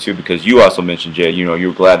Mayweather too, because you also mentioned, Jay. You know, you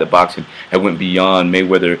were glad that boxing had went beyond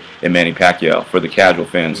Mayweather and Manny Pacquiao for the casual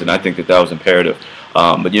fans, and I think that was imperative.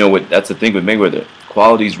 But you know what? That's the thing with Mayweather.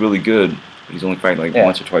 Quality is really good. He's only fighting like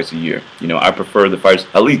once or twice a year. You know, I prefer the fighters.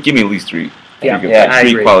 At least give me at least three.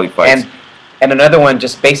 Three quality fights. And another one,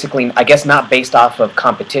 just basically, I guess not based off of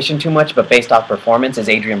competition too much, but based off performance, is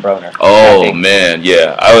Adrian Broner. Oh man,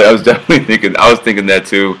 yeah, I was definitely thinking. I was thinking that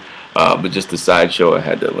too. But just the sideshow, I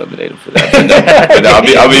had to eliminate him for that. But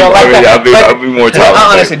I'll be more tolerant.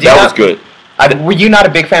 Honestly, that was good. Were you not a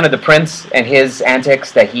big fan of the Prince and his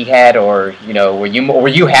antics that he had, or you know, were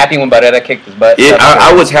you happy when Barrera kicked his butt?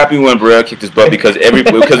 I was happy when Barrera kicked his butt because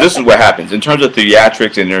this is what happens in terms of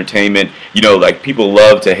theatrics and entertainment. You know, like people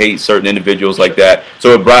love to hate certain individuals like that,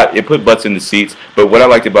 so it put butts in the seats. But what I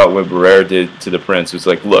liked about what Barrera did to the Prince was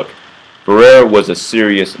like, look, Barrera was a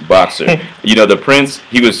serious boxer. You know, the Prince,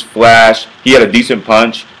 he was flash, he had a decent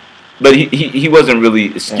punch. But he wasn't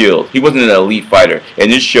really skilled. He wasn't an elite fighter.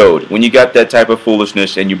 And it showed. When you got that type of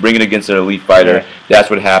foolishness and you bring it against an elite fighter, that's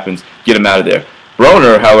what happens. Get him out of there.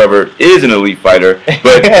 Broner, however, is an elite fighter,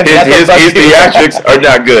 but his theatrics are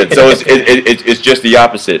not good. So it's just the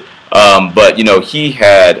opposite. But, you know, he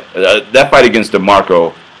had that fight against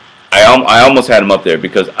DeMarco, I almost had him up there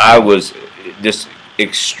because I was just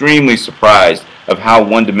extremely surprised of how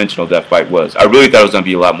one-dimensional that fight was. I really thought it was going to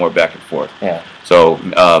be a lot more back and forth. Yeah. So,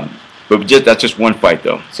 but that's just one fight,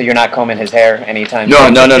 though. So you're not combing his hair anytime?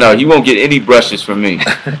 No. He won't get any brushes from me.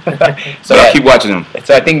 So I'll keep watching him.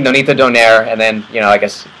 So I think Nonito Donaire, and then, you know, I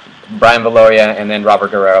guess Brian Valoria, and then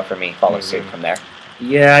Robert Guerrero for me follow suit from there.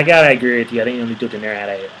 Yeah, I gotta agree with you. I think Nonito Donaire had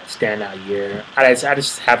a standout year. I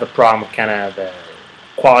just have a problem with kind of the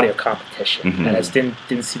quality of competition. And I just didn't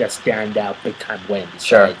see that standout big time win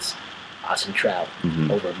besides Austin Trout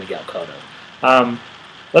over Miguel Cotto.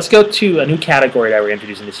 Let's go to a new category that we're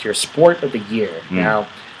introducing this year, Sport of the Year. Now,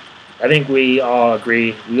 I think we all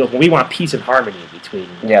agree we want peace and harmony between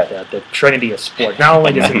the trinity of sport. Not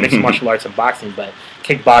only just in mixed martial arts and boxing, but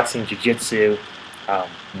kickboxing, jiu-jitsu,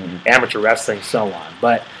 amateur wrestling, so on.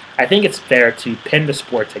 But I think it's fair to pin the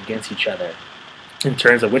sports against each other in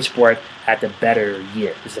terms of which sport had the better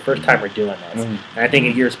year. This is the first time we're doing this. And I think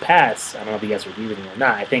in years past, I don't know if you guys agree with me or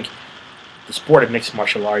not, I think the sport of mixed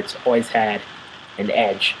martial arts always had an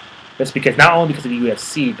edge. That's because not only because of the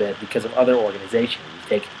UFC, but because of other organizations. You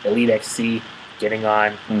take Elite XC getting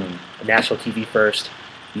on national TV first.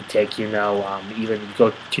 You take, you know, even you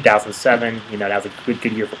go 2007. You know, that was a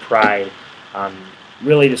good year for Pride.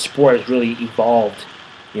 Really, the sport has really evolved.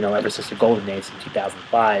 You know, ever since the golden days in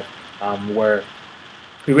 2005, where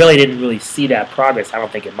we really didn't really see that progress. I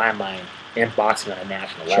don't think in my mind in boxing on a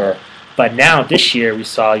national level. But now this year we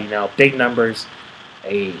saw, you know, big numbers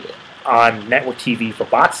on network TV for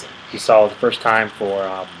boxing. We saw the first time for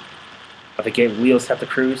I forget Leo Santa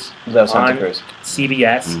Cruz on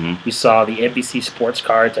CBS. We saw the NBC sports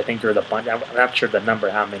cards. I think there was a bunch. I'm not sure the number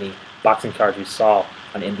how many boxing cards we saw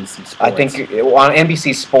on NBC Sports. I think on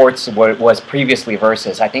NBC Sports was previously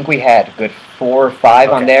Versus. I think we had a good 4 or 5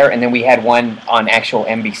 on there, and then we had one on actual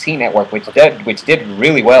NBC network, which did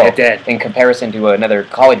really well in comparison to another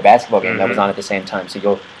college basketball game that was on at the same time. So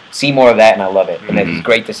you'll see more of that, and I love it. And it's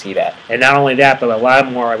great to see that. And not only that, but a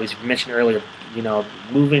lot more, as we mentioned earlier, you know,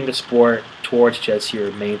 moving the sport towards just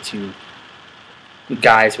your main two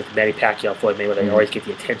guys with Manny Pacquiao, Floyd Mayweather, always get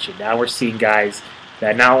the attention. Now we're seeing guys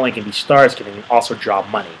that not only can be stars, can also draw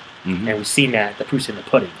money. And we've seen that, the proof's in the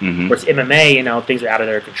pudding. Whereas MMA, you know, things are out of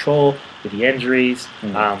their control with the injuries.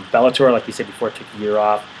 Bellator, like we said before, took a year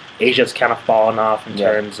off. Asia's kind of fallen off in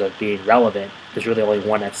terms of being relevant. There's really only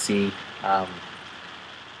one FC.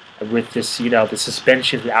 With this, you know, the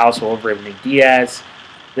suspensions with Alice Overeem and Nick Diaz,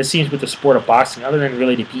 this seems with the sport of boxing, other than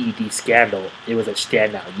really the PED scandal, it was a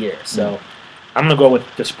standout year. So I'm going to go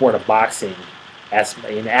with the sport of boxing as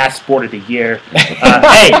sport of the year.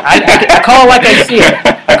 Hey, I call it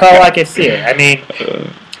like I see it.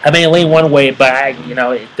 I may lean one way, but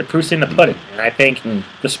the proof's in the pudding. And I think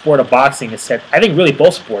the sport of boxing is set. I think really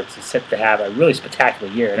both sports is set to have a really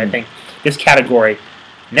spectacular year. And I think this category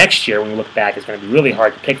next year, when we look back, is going to be really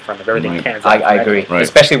hard to pick from if everything pans out. I agree,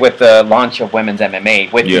 especially with the launch of women's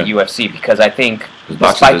MMA with the UFC, because I think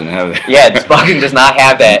boxing doesn't have that. Yeah, boxing does not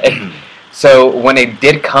have that. So when it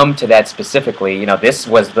did come to that specifically, you know, this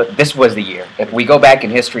was the year. If we go back in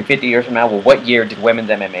history 50 years from now, well, what year did women's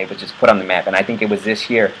MMA was just put on the map? And I think it was this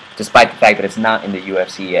year, despite the fact that it's not in the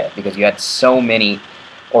UFC yet, because you had so many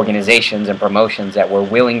organizations and promotions that were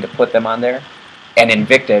willing to put them on there. And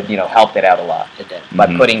Invicta, you know, helped it out a lot by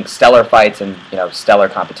putting stellar fights and, you know, stellar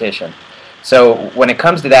competition. So when it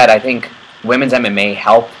comes to that, I think women's MMA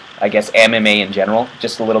helped, I guess, MMA in general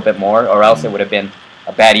just a little bit more, or else it would have been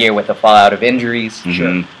a bad year with the fallout of injuries,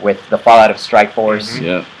 with the fallout of Strikeforce.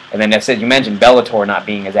 Yeah. And then as you mentioned, Bellator not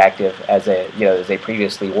being as active as they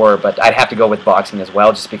previously were. But I'd have to go with boxing as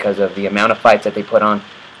well, just because of the amount of fights that they put on.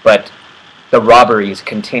 But the robberies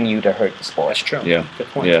continue to hurt the sport. That's true. Yeah. Good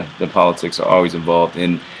point. Yeah. The politics are always involved.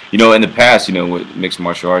 And, you know, in the past, you know, with mixed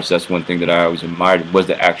martial arts, that's one thing that I always admired was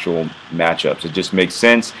the actual matchups. It just makes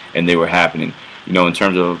sense, and they were happening. You know, in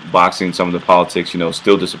terms of boxing, some of the politics, you know,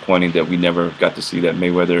 still disappointing that we never got to see that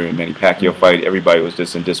Mayweather and Manny Pacquiao fight. Everybody was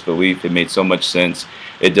just in disbelief. It made so much sense.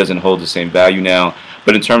 It doesn't hold the same value now.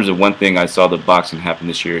 But in terms of one thing I saw that boxing happen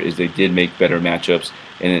this year is they did make better matchups.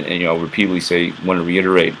 And you know, repeatedly want to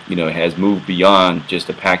reiterate, you know, it has moved beyond just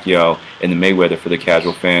the Pacquiao and the Mayweather for the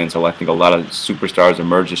casual fans. So I think a lot of superstars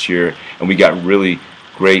emerged this year, and we got really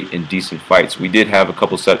great and decent fights. We did have a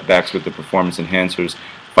couple setbacks with the performance enhancers.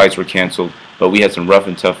 Fights were canceled, but we had some rough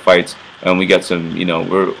and tough fights, and we got some, you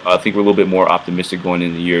know, I think we're a little bit more optimistic going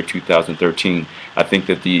into the year 2013. I think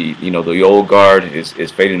that the old guard is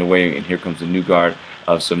fading away, and here comes the new guard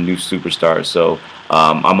of some new superstars. So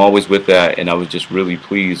I'm always with that, and I was just really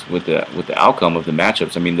pleased with the outcome of the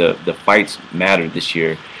matchups. I mean, the fights mattered this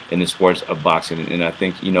year in the sports of boxing, and I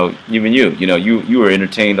think, you know, even you were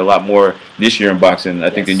entertained a lot more this year in boxing, I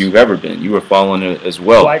think, than you've ever been. You were following it as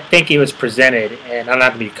well. Well, I think it was presented, and I'm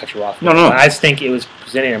not going to cut you off. No. I just think it was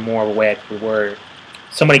presented in more of a way where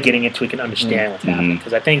somebody getting into it can understand what's happening.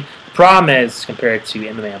 Because I think the problem is, compared to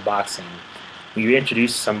MMA and boxing, when you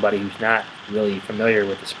introduce somebody who's not really familiar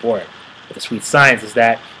with the sport, with the sweet science, is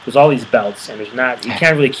that there's all these belts, and you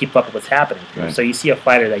can't really keep up with what's happening. Right. So you see a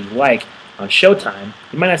fighter that you like on Showtime,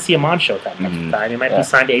 you might not see him on Showtime half the time. He might be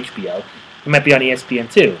signed to HBO. He might be on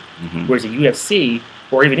ESPN too. Whereas a UFC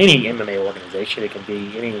or even any MMA organization, it can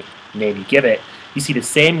be any name you give it, you see the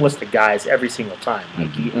same list of guys every single time. Like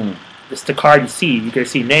it's the card you see. You're going to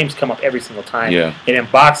see names come up every single time. Yeah. And in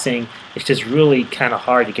boxing, it's just really kind of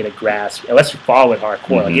hard to get a grasp, unless you follow it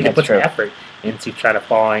hardcore. Like you have to put some effort into trying to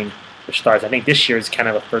following the stars. I think this year is kind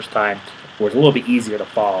of the first time where it's a little bit easier to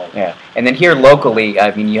follow. Yeah, and then here locally,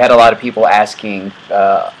 I mean, you had a lot of people asking,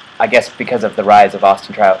 I guess because of the rise of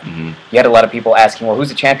Austin Trout, you had a lot of people asking, well, who's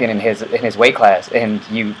the champion in his weight class? And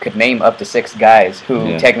you could name up to 6 guys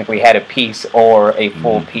who technically had a piece or a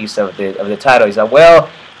full piece of the title. He's like, well,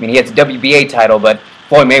 I mean, he has the WBA title, but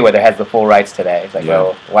Floyd Mayweather has the full rights today. It's like,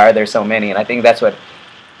 well, why are there so many? And I think that's what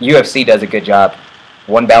UFC does a good job.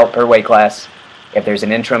 1 belt per weight class. If there's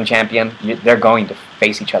an interim champion, they're going to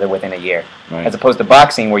face each other within a year. Right. As opposed to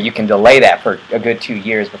boxing, where you can delay that for a good 2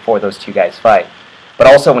 years before those 2 guys fight. But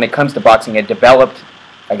also, when it comes to boxing, it developed,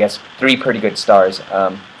 I guess, 3 pretty good stars.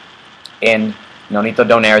 In Nonito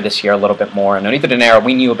Donaire this year a little bit more. And Nonito Donaire,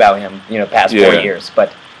 we knew about him, past 4 years,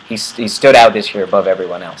 but he stood out this year above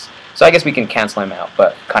everyone else. So I guess we can cancel him out.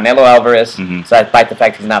 But Canelo Alvarez, despite the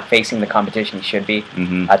fact he's not facing the competition he should be,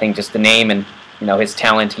 I think just the name and his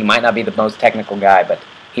talent, he might not be the most technical guy, but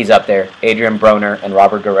he's up there. Adrian Broner and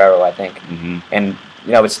Robert Guerrero, I think. And,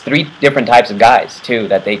 it's 3 different types of guys, too,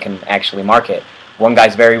 that they can actually market. One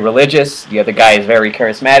guy's very religious, the other guy is very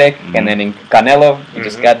charismatic, and then in Canelo, you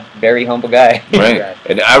just got very humble guy. Right.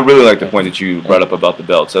 And I really like the point that you brought up about the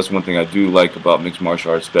belts. That's one thing I do like about mixed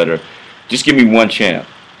martial arts better. Just give me 1 champ.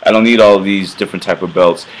 I don't need all of these different type of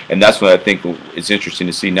belts, and that's what I think it's interesting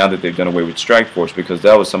to see now that they've done away with Strikeforce, because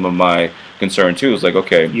that was some of my concern too. It's like,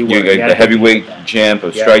 okay, you got the heavyweight champ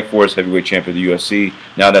of Strikeforce, heavyweight champ of the UFC.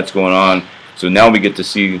 Now that's going on, so now we get to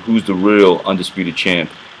see who's the real undisputed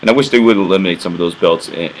champ. And I wish they would eliminate some of those belts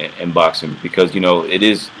in boxing, because it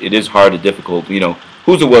is hard and difficult.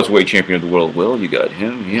 Who's the welterweight champion of the world? Well, you got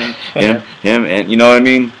him, and you know what I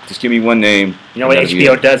mean? Just give me 1 name. What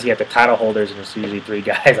HBO does? You have the title holders, and it's usually 3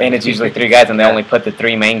 guys. And it's usually 3 guys, and they only put the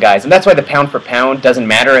 3 main guys. And that's why the pound for pound doesn't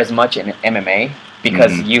matter as much in MMA,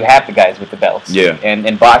 because you have the guys with the belts. Yeah. And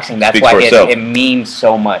in boxing, that's why it means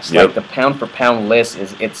so much. Yep. Like the pound for pound list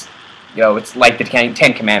it's like the 10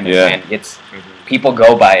 Commandments, man. It's people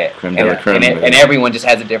go by it, and everyone just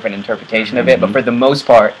has a different interpretation of it. But for the most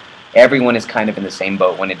part, everyone is kind of in the same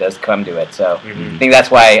boat when it does come to it. So I think that's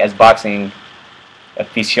why, as boxing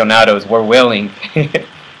aficionados, we're willing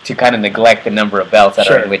to kind of neglect the number of belts that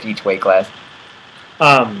are in each weight class.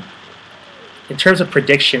 in terms of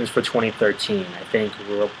predictions for 2013, I think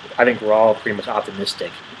we're all pretty much optimistic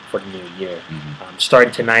for the new year.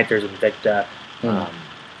 Starting tonight, there's Invicta.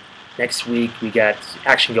 Next week, we got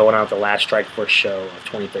action going on with the Last Strike Force show of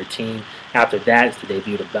 2013. After that, it's the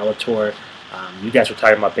debut of Bellator. You guys were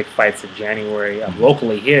talking about big fights in January.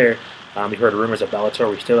 Locally here, we heard rumors of Bellator.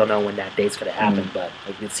 We still don't know when that date's going to happen, but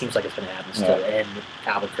it seems like it's going to happen still in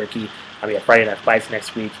Albuquerque. We have Friday Night Fights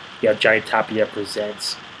next week. You have Johnny Tapia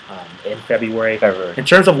Presents in February. In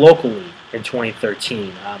terms of locally in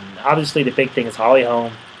 2013, obviously the big thing is Holly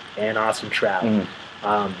Holm and Austin Trout.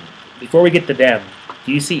 Before we get to them,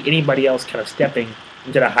 do you see anybody else kind of stepping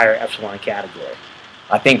into the higher echelon category?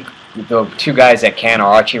 I think the two guys that can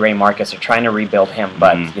are Archie Ray Marcus. Are trying to rebuild him,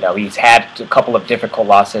 but he's had a couple of difficult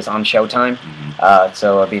losses on Showtime.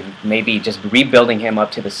 So I mean, maybe just rebuilding him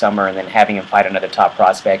up to the summer and then having him fight another top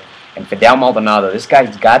prospect. And Fidel Maldonado, this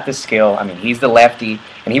guy's got the skill. I mean, he's the lefty,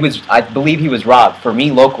 and I believe he was robbed. For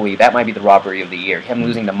me, locally, that might be the robbery of the year. Him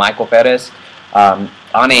losing to Michael Perez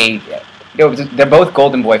they're both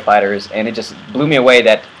Golden Boy fighters, and it just blew me away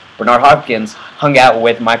that Bernard Hopkins hung out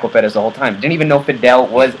with Michael Perez the whole time. Didn't even know Fidel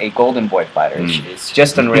was a Golden Boy fighter. It's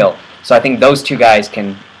just unreal. So I think those two guys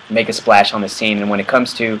can make a splash on the scene. And when it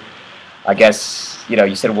comes to, I guess,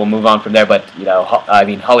 you said we'll move on from there, but,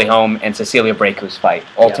 Holly Holm and Cecilia Braekhus fight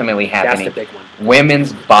ultimately happening. That's the big one.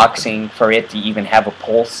 Women's boxing, for it to even have a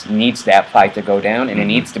pulse, needs that fight to go down, and it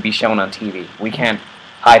needs to be shown on TV. We can't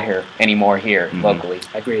hide her anymore here locally.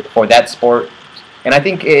 Agreed. For that sport. And I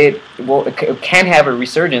think it can have a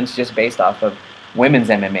resurgence just based off of women's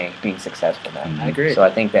MMA being successful now. I agree. So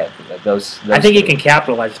I think that those I think it can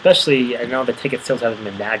capitalize, especially, I know the ticket sales haven't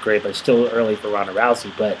been that great, but it's still early for Ronda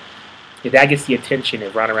Rousey. But if that gets the attention,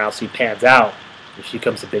 if Ronda Rousey pans out, if she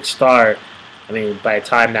becomes a big star, I mean, by the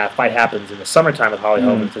time that fight happens in the summertime with Holly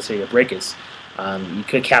Holm and Cecilia Braekhus, you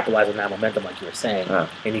could capitalize on that momentum, like you were saying.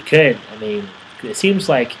 And you could, I mean, it seems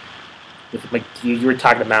like you were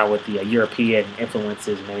talking about with the European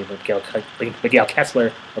influences, maybe Miguel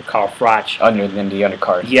Kessler or Carl Froch. In the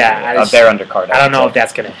undercard. Yeah. Their undercard. I don't know if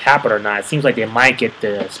that's going to happen or not. It seems like they might get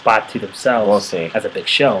the spot to themselves. We'll see. As a big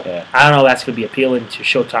show. Yeah. I don't know if that's going to be appealing to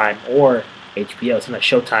Showtime or HBO. It seems like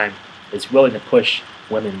Showtime is willing to push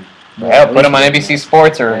women. Yeah, put them on NBC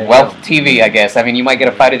Sports or Wealth TV, I guess. I mean, you might get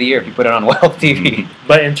a fight of the year if you put it on Wealth TV.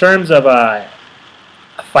 But in terms of a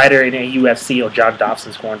fighter in a UFC, John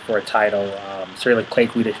Dobson's going for a title. Certainly Clay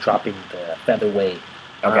Guida is dropping the featherweight.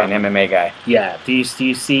 Okay, an MMA guy. Yeah. Do you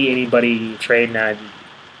see anybody trading out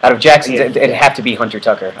of Jackson? It'd have to be Hunter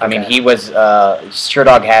Tucker. Okay. I mean, he was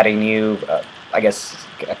Sherdog had a new, I guess,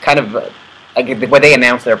 kind of. When they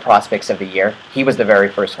announced their prospects of the year, he was the very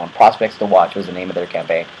first one. Prospects to Watch was the name of their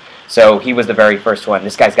campaign. So he was the very first one.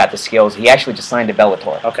 This guy's got the skills. He actually just signed to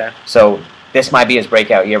Bellator. Okay. So this might be his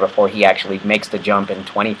breakout year before he actually makes the jump in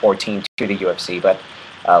 2014 to the UFC. But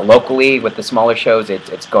locally, with the smaller shows,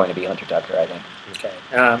 it's going to be Hunter Tucker, I think.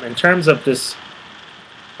 Okay. In terms of this,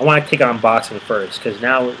 I want to take on boxing first, because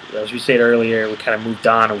now, as we said earlier, we kind of moved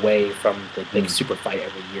on away from the big super fight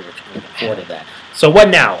every year, which we're looking forward to that. So what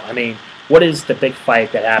now? I mean, what is the big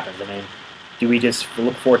fight that happens? I mean, do we just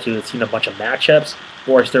look forward to seeing a bunch of matchups,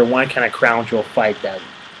 or is there one kind of crown jewel fight that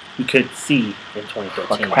we could see in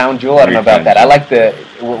 2013? Crown jewel? I don't know about that. I like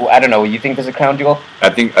I don't know. You think there's a crown jewel? I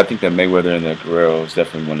think that Mayweather and the Guerrero is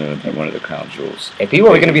definitely one of the crown jewels. Hey, people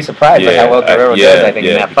are going to be surprised by how well Guerrero does, I think,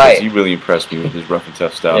 in that fight. He really impressed me with his rough and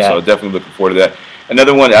tough style. So definitely looking forward to that.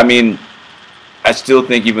 Another one, I mean, I still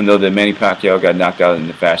think even though that Manny Pacquiao got knocked out in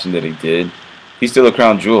the fashion that he did, he's still a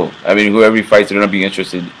crown jewel. I mean, whoever he fights, they're going to be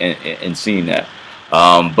interested in seeing that.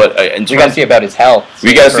 But we got to see about his health.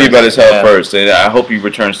 We got to see about his health first, and I hope he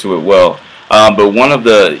returns to it well. But one of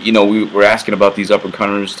the, we were asking about these up and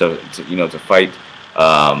comers to fight,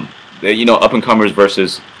 up and comers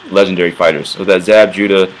versus legendary fighters. So that Zab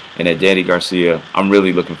Judah and that Danny Garcia, I'm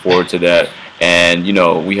really looking forward to that. And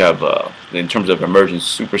we have in terms of emerging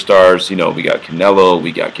superstars, we got Canelo,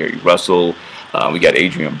 we got Gary Russell. We got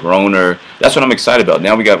Adrian Broner. That's what I'm excited about.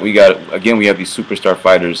 Now we have these superstar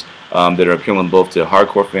fighters that are appealing both to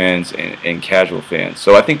hardcore fans and casual fans.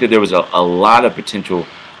 So I think that there was a lot of potential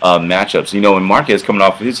matchups. And Marquez coming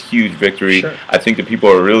off his huge victory, sure. I think that people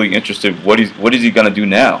are really interested. What is he going to do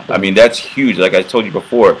now? I mean, that's huge. Like I told you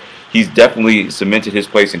before, he's definitely cemented his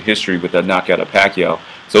place in history with that knockout of Pacquiao.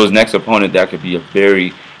 So his next opponent, that could be a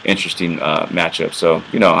very interesting matchup. So,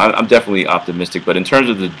 I'm definitely optimistic. But in terms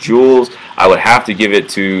of the jewels, I would have to give it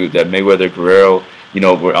to that Mayweather-Guerrero,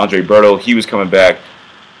 where Andre Berto, he was coming back.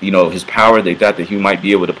 His power, they thought that he might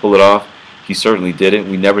be able to pull it off. He certainly didn't.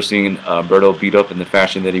 We never seen Berto beat up in the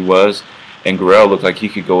fashion that he was. And Guerrero looked like he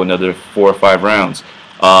could go another 4 or 5 rounds.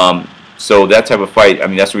 So that type of fight, I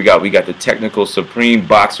mean, that's what we got. We got the technical supreme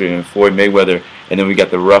boxer in Floyd Mayweather, and then we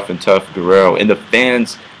got the rough and tough Guerrero. And the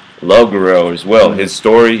fans love Guerrero as well. His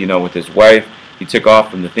story, you know, with his wife, he took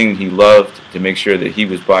off from the thing he loved to make sure that he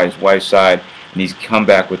was by his wife's side, and he's come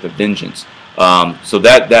back with a vengeance. So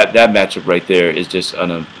that matchup right there is just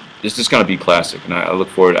it's just going to be classic, and I look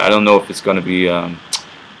forward. I don't know if it's going to be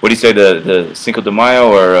what do you say, the Cinco de Mayo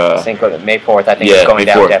or May 4th? I think it's going May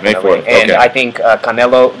down 4th, definitely. May 4th, And okay. I think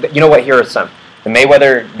Canelo. You know what? Here are some. The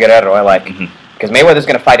Mayweather Guerrero I like because Mayweather's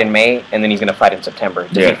going to fight in May and then he's going to fight in September.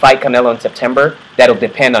 Does he fight Canelo in September? That'll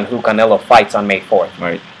depend on who Canelo fights on May 4th.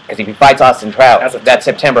 Right. Because if he fights Austin Trout, that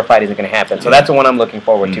September fight isn't going to happen. So that's the one I'm looking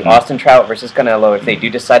forward to. Austin Trout versus Canelo. If they do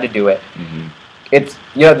decide to do it. It's,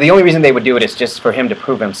 you know, the only reason they would do it is just for him to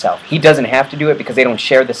prove himself. He doesn't have to do it because they don't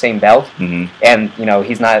share the same belt, and you know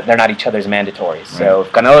they're not each other's mandatories. So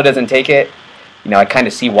if Canelo doesn't take it, you know, I kind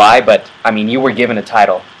of see why. But I mean, you were given a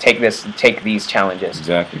title. Take these challenges.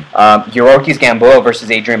 Exactly. Yorkis Gamboa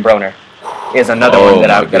versus Adrian Broner is another one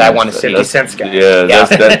that I want to see. 50 cents guy. Yeah,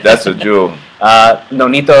 that's a jewel.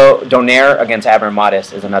 Nonito Donaire against Abner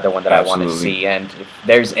Modis is another one that I want to Absolutely. see. And if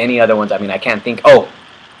there's any other ones, I mean, I can't think. Oh.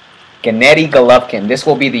 Gennady Golovkin. This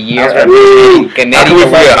will be the year of Gennady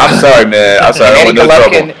Golovkin. I'm sorry, man. I'm sorry. Gennady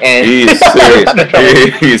Golovkin and He is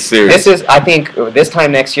serious. He is serious. This is, I think, this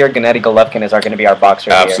time next year, Gennady Golovkin is going to be our boxer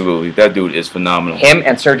of the year. Absolutely. That dude is phenomenal. Him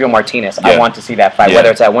and Sergio Martinez. Yeah. I want to see that fight, Yeah. whether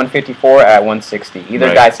it's at 154 or at 160. Either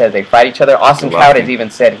Right. guy says they fight each other. Austin Golovkin. Trout has even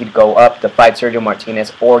said he'd go up to fight Sergio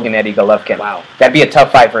Martinez or Gennady Golovkin. Wow. That'd be a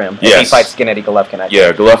tough fight for him if he Yes. fights Gennady Golovkin. I think.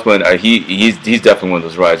 Yeah, Golovkin, he's definitely one of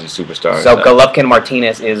those rising superstars. So Golovkin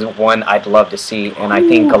Martinez is one I'd love to see, and I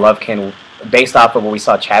think Golovkin, based off of what we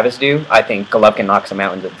saw Chavez do, I think Golovkin knocks him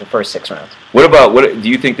out in the first 6 rounds. What do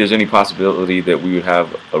you think there's any possibility that we would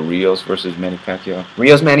have a Rios versus Manny Pacquiao?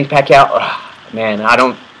 Rios Manny Pacquiao, man, I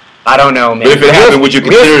don't know, man. But if it happened, would you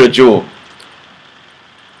consider it a jewel?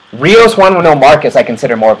 Rios Juan Manuel Marquez, I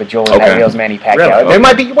consider more of a jewel than that Rios Manny Pacquiao. Really? There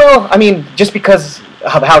might be, well, I mean, just because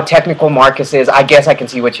of how technical Marquez is, I guess I can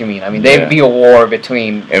see what you mean. I mean, there'd be a war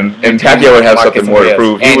between And Pacquiao would have Marquez something and more to Rios.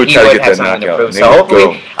 prove. He And would try to would get have that something to knockout. prove. And So he would hopefully,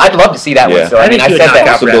 go. I'd love to see that Yeah. one. So I I mean, think I he would said knock that.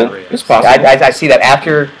 out Possible. Brad Rios. It's possible. I see that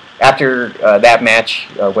after that match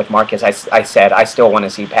with Marquez, I said I still want to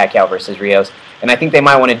see Pacquiao versus Rios, and I think they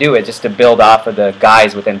might want to do it just to build off of the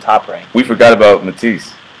guys within Top Rank. We forgot about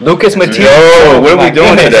Matisse. Lucas Matisse. Yo, what are my we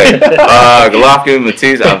doing goodness. today? Golovkin,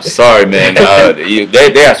 Matisse. I'm sorry, man.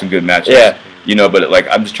 They have some good matches. Yeah. You know, but like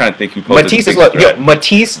I'm just trying to think who poses Matisse the is biggest what? Yo, threat.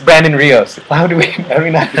 Matisse, Brandon Rios. How do we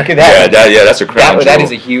not look at Yeah, that? that's a crown that jewel.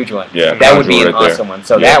 is a huge one. Yeah, that crown would be jewel an right there. awesome one.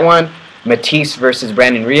 So Yeah. that one, Matisse versus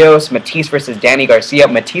Brandon Rios, Matisse versus Danny Garcia,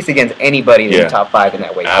 Matisse against anybody in Yeah. the top 5 in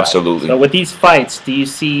that weight class. Absolutely. So with these fights, do you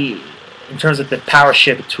see, in terms of the power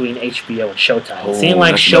shift between HBO and Showtime, it seemed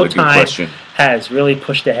like that's another good Showtime question. has really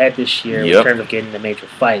pushed ahead this year Yep. in terms of getting the major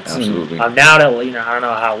fights. Absolutely. Now that I don't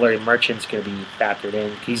know how Larry Merchant's going to be factored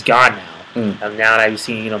in. He's gone now. Now that we've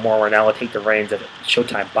seen more Ranella take the reins of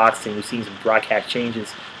Showtime boxing, we've seen some broadcast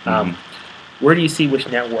changes. Where do you see which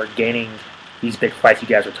network gaining these big fights you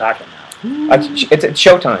guys are talking about? It's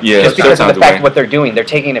Showtime. Yeah, just because of Showtime's the the fact way. of what they're doing. They're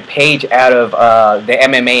taking a page out of the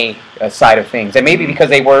MMA side of things. And maybe because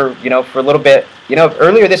they were, for a little bit,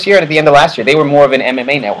 earlier this year and at the end of last year, they were more of an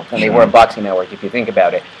MMA network than they were a boxing network, if you think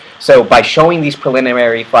about it. So by showing these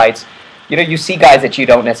preliminary fights, you see guys that you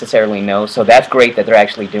don't necessarily know. So that's great that they're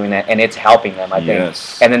actually doing that, and it's helping them, I think.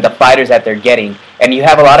 Yes. And then the fighters that they're getting. And you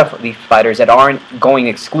have a lot of these fighters that aren't going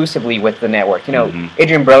exclusively with the network.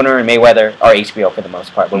 Adrian Broner and Mayweather are HBO for the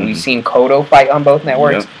most part. But we've seen Cotto fight on both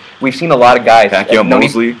networks. Yep. We've seen a lot of guys. Pacquiao,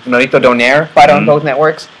 Mosley. Nonito Donaire fight on both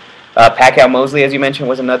networks. Pacquiao Mosley, as you mentioned,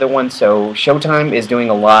 was another one. So Showtime is doing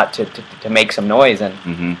a lot to make some noise.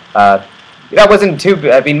 And that wasn't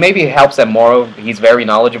too. I mean, maybe it helps that Morrow. He's very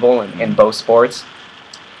knowledgeable in both sports.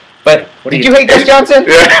 But did you hate Gus Johnson? I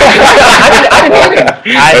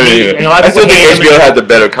didn't hate him. I still think HBO had the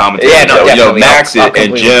better commentary. Yeah, no, definitely. Max I'll and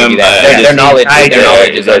completely Jim. give you that. Their knowledge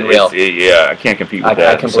is unreal. Yeah, I can't compete with I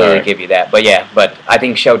that. completely give you that. But yeah, I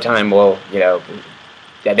think Showtime will,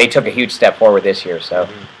 they took a huge step forward this year. So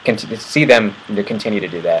see them to continue to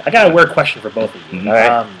do that. I got a weird question for both of you. All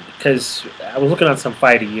right. Because I was looking on some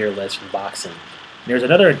fight of the year list from boxing. There's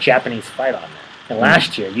another Japanese fight on there. And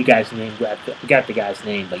last year, you guys got the guy's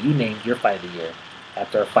name, but you named your fight of the year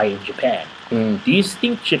after a fight in Japan. Do you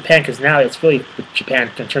think Japan, because now it's really,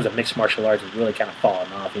 Japan in terms of mixed martial arts, is really kind of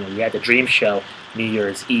fallen off. You had the Dream Show New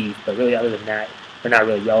Year's Eve, but really other than that, they're not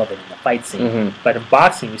really relevant in the fight scene. But in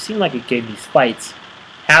boxing, you seem like it gave these fights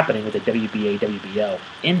happening with the WBA, WBO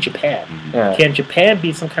in Japan. Yeah. Can Japan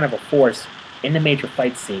be some kind of a force in the major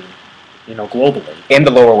fight scene globally. In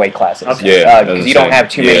the lower weight classes. Okay. Yeah, Because you don't have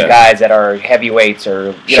too many guys that are heavyweights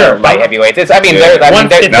or light heavyweights. Not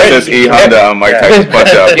just E Honda on Mike Tyson punch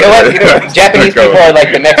out. You know what? Japanese people are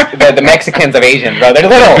like the Mexicans of Asians, bro. They're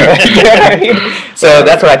little. You know what I mean? So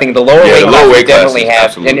that's what I think. The lower weight classes definitely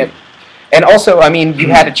have. And also, I mean, you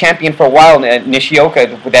had a champion for a while,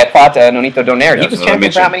 Nishioka, with that fought Nonito Donaire. He was champion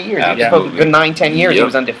for how many years? For a good 9-10 years. He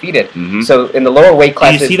was undefeated. So in the lower weight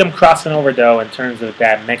classes, do you see them crossing over though in terms of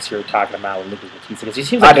that mix you were talking about with Lucas Batista? Because it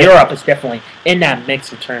seems like Europe is definitely in that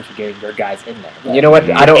mix in terms of getting their guys in there. But you know what?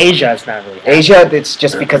 Asia is not really happening. Asia, it's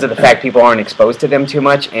just because of the fact people aren't exposed to them too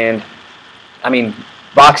much, and I mean,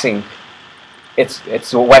 boxing.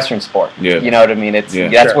 It's a Western sport. Yeah. You know what I mean?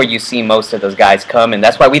 That's where you see most of those guys come, and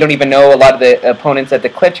that's why we don't even know a lot of the opponents that the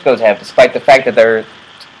Klitschko's have, despite the fact that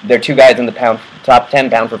they're two guys in the top 10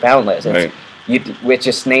 pound for pound list. It's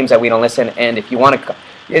just names that we don't listen. And if you want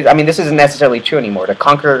to, I mean, this isn't necessarily true anymore. To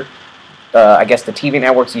conquer, I guess, the TV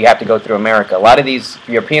networks, you have to go through America. A lot of these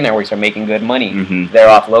European networks are making good money. They're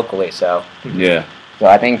off locally, so So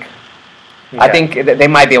I think. I think they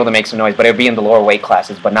might be able to make some noise, but it would be in the lower weight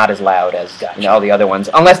classes, but not as loud as all the other ones.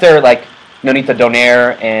 Unless they're like Nonito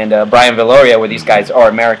Donaire and Brian Viloria, where these guys are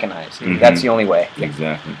Americanized. That's the only way.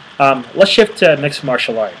 Exactly. Let's shift to mixed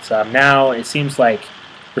martial arts. Now it seems like,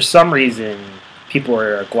 for some reason, people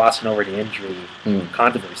are glossing over the injury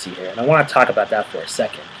controversy here, and I want to talk about that for a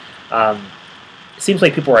second. It seems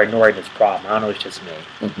like people are ignoring this problem. I don't know if it's just me.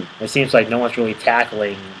 It seems like no one's really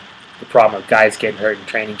tackling the problem of guys getting hurt in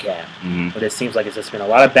training camp. But it seems like it's just been a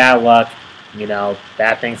lot of bad luck.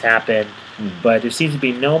 Bad things happen. But there seems to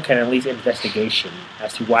be no kind of at least investigation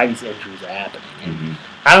as to why these injuries are happening. And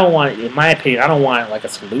I don't want, in my opinion, I don't want like a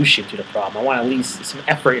solution to the problem. I want at least some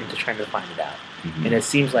effort into trying to find it out. And it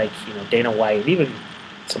seems like Dana White and even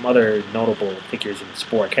some other notable figures in the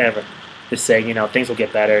sport kind of just saying things will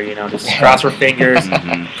get better. Just cross our fingers,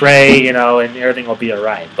 pray, and everything will be all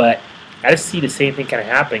right. But I just see the same thing kind of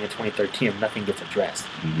happening in 2013 and nothing gets addressed.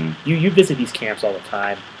 You visit these camps all the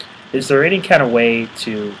time. Is there any kind of way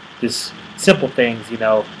to just simple things,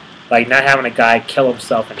 like not having a guy kill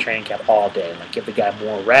himself in training camp all day, like give the guy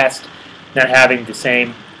more rest, not having the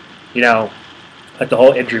same, like the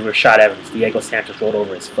whole injury with Rashad Evans, Diego Santos rolled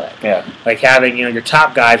over his foot. Like having, your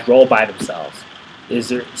top guys roll by themselves. Is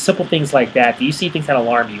there simple things like that? Do you see things that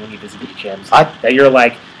alarm you when you visit these gyms? That you're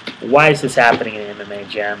like, why is this happening in an MMA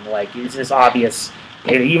gym? Like, is this obvious?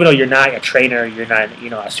 Even though you're not a trainer, you're not,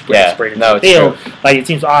 a super expert in the field. Like, it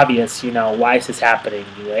seems obvious, why is this happening?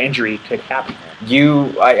 Injury could happen.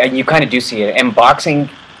 You kind of do see it. And boxing,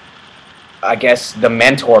 I guess the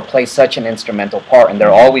mentor plays such an instrumental part, and they're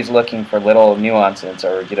always looking for little nuances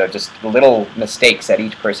or just little mistakes that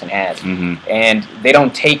each person has. And they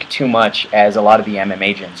don't take too much as a lot of the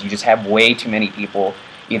MMA gyms. You just have way too many people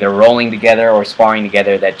either rolling together or sparring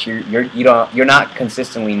together that you're not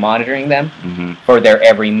consistently monitoring them for their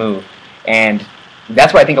every move. And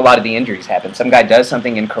that's why I think a lot of the injuries happen. Some guy does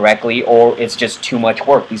something incorrectly, or it's just too much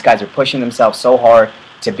work. These guys are pushing themselves so hard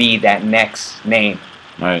to be that next name.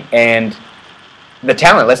 And the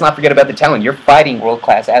talent, let's not forget about the talent. You're fighting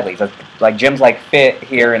world-class athletes. Like gyms like Fit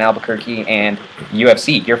here in Albuquerque and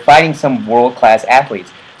UFC. You're fighting some world-class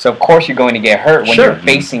athletes. So, of course, you're going to get hurt when you're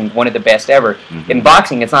facing one of the best ever. In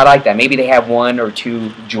boxing, it's not like that. Maybe they have 1 or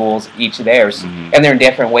 2 jewels each of theirs, and they're in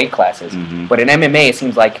different weight classes. But in MMA, it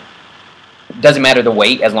seems like it doesn't matter the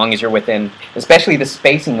weight as long as you're within, especially the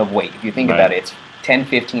spacing of weight. If you think about it, it's 10,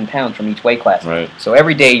 15 pounds from each weight class. So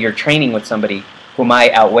every day you're training with somebody who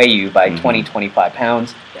might outweigh you by 20, 25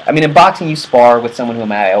 pounds. I mean, in boxing, you spar with someone who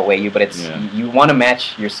might outweigh you, but it's you want to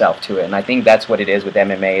match yourself to it. And I think that's what it is with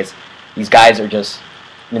MMA is these guys are just...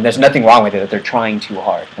 I mean, there's nothing wrong with it. That they're trying too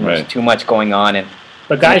hard, and there's too much going on.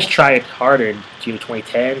 But guys tried harder in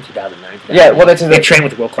 2010, 2009. They trained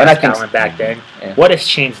with world-class talent back then. What has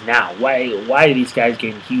changed now? Why are these guys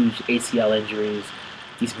getting huge ACL injuries?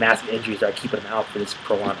 These massive injuries that are keeping them out for this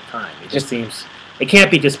prolonged time. It just seems it can't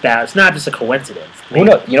be just bad. It's not just a coincidence. You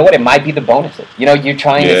know what? It might be the bonuses. You're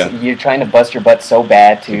trying to bust your butt so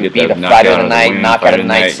bad to be the fight of the night, knockout of the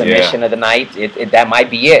night, submission of the night. That might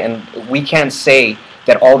be it, and we can't say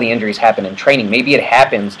that all the injuries happen in training. Maybe it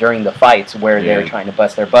happens during the fights where they're trying to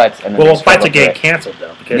bust their butts. And then fights are getting canceled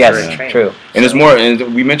though because they're in training. True. And there's more.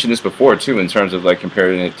 And we mentioned this before too, in terms of like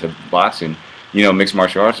comparing it to boxing. Mixed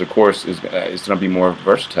martial arts, of course, is going to be more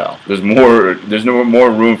versatile. There's no more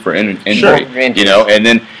room for injury. And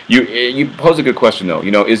then you pose a good question though.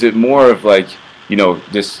 Is it more of like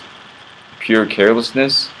this pure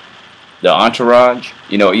carelessness, the entourage?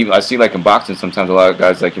 Even I see like in boxing sometimes a lot of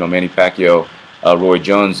guys like Manny Pacquiao. Roy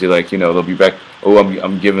Jones. They'll be back. Oh,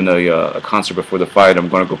 I'm giving a concert before the fight. I'm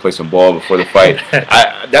going to go play some ball before the fight.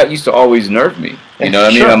 That used to always nerve me. You know what I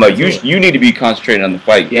mean? Sure, I'm like, absolutely. you need to be concentrating on the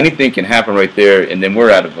fight. Yeah. Anything can happen right there, and then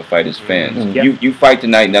we're out of a fight as fans. Yep. You fight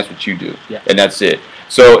tonight, and that's what you do, Yeah. and that's it.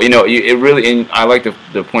 So it really. And I like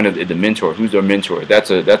the point of the mentor. Who's their mentor? That's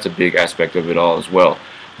a big aspect of it all as well.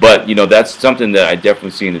 But that's something that I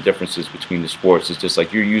definitely see in the differences between the sports. It's just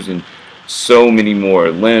like you're using so many more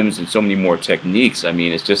limbs and so many more techniques. I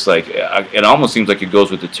mean, it's just like it almost seems like it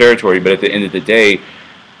goes with the territory. But at the end of the day,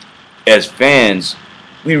 as fans,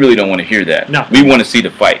 we really don't want to hear that. No. We want to see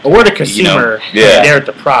the fight. But we're the consumer. Yeah. They're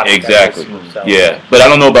the product. Exactly. So, Yeah, but I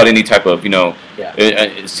don't know about any type of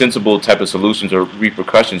Yeah. sensible type of solutions or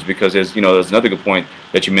repercussions, because there's another good point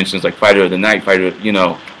that you mentioned, is like fighter of the night,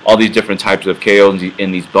 all these different types of KOs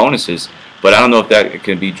and these bonuses. But I don't know if that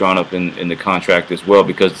can be drawn up in the contract as well,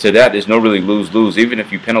 because to that there's no really lose-lose. Even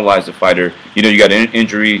if you penalize the fighter, you got an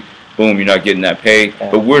injury, boom, you're not getting that pay.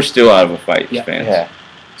 Yeah. But we're still out of a fight as Yeah. fans. Yeah.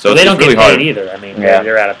 So Well, they it's don't really get paid hard. either. I mean, Yeah.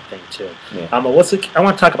 they're out of the thing too. Yeah. But I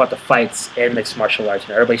want to talk about the fights in mixed martial arts.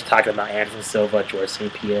 Everybody's talking about Anderson Silva, George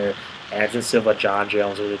St. Pierre, Anderson Silva, John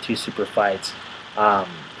Jones. Those are the two super fights.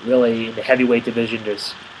 Really, in the heavyweight division,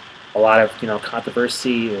 there's a lot of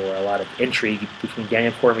controversy or a lot of intrigue between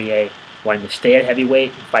Daniel Cormier wanting to stay at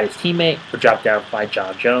heavyweight and fight his teammate, or drop down and fight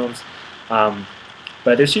John Jones.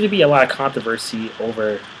 But there seems to be a lot of controversy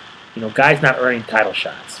over guys not earning title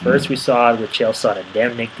shots. First, we saw it with Chael Sonnen,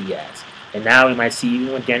 then Nick Diaz. And now we might see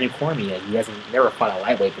even with Daniel Cormier. He never fought a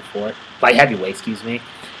lightweight before. Light heavyweight, excuse me.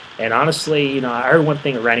 And honestly, I heard one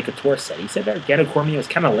thing that Randy Couture said. He said that Daniel Cormier was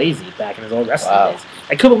kind of lazy back in his old wrestling days.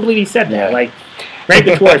 I couldn't believe he said that. Yeah. Like,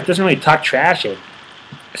 Randy Couture doesn't really talk trash. And,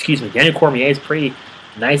 Daniel Cormier is a pretty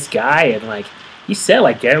nice guy. And, he said,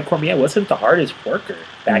 Daniel Cormier wasn't the hardest worker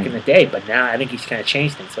back in the day. But now I think he's kind of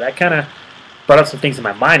changed things. So that kind of brought up some things in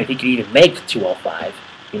my mind. If he could even make 205,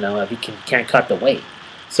 if he can't cut the weight.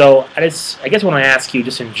 So I guess I want to ask you,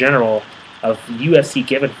 just in general, of UFC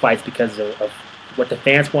given fights because of what the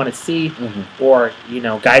fans want to see, or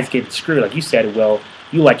guys getting screwed. Like you said, Will,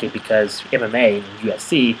 you like it because MMA and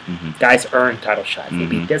UFC guys earn title shots. They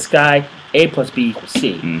beat this guy, A plus B equals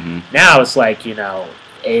C. Now it's like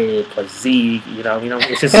A plus Z.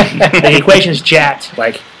 It's just the equation's jacked.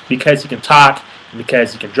 Like, because you can talk and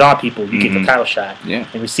because you can draw people, you get the title shot. Yeah.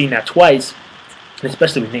 And we've seen that twice.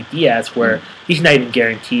 Especially with Nick Diaz, where he's not even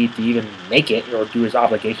guaranteed to even make it or do his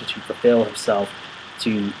obligation to fulfill himself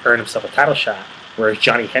to earn himself a title shot. Whereas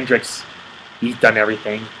Johnny Hendricks, he's done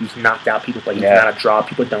everything. He's knocked out people, but he's not a draw.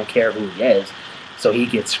 People don't care who he is. So he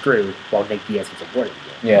gets screwed while Nick Diaz gets awarded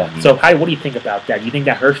again. Yeah. So what do you think about that? Do you think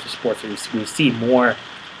that hurts the sports? We see more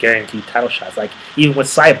guaranteed title shots. Like, even with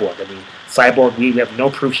Cyborg. I mean, Cyborg, we have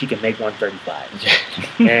no proof she can make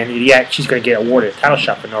 135. And yet she's going to get awarded a title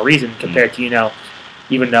shot for no reason, compared to,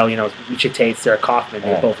 even though, Miesha Tate, Sarah Kaufman,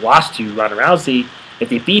 they both lost to Ronda Rousey. If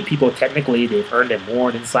they beat people, technically, they've earned it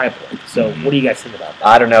more than Cyborg. So what do you guys think about that?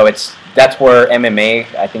 I don't know. That's where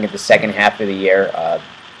MMA, I think, at the second half of the year,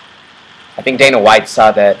 I think Dana White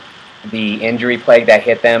saw that the injury plague that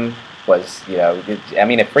hit them was,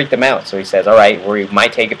 it freaked them out. So he says, all right, we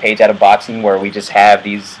might take a page out of boxing where we just have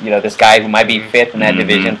these, this guy who might be fifth in that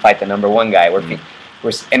division fight the number one guy.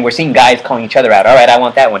 We're seeing guys calling each other out. All right, I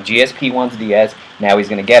want that one. GSP wants Diaz. Now he's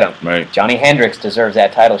going to get him. Right. Johnny Hendricks deserves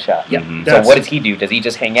that title shot. Yep. So what does he do? Does he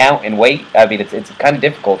just hang out and wait? I mean, it's kind of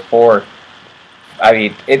difficult for. I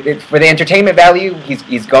mean, for the entertainment value,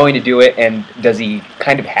 he's going to do it. And does he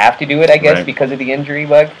kind of have to do it? I guess because of the injury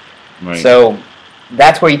bug. Right. So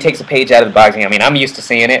that's where he takes a page out of the boxing. I mean, I'm used to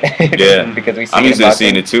seeing it. Yeah. Because we see I'm it in used to boxing.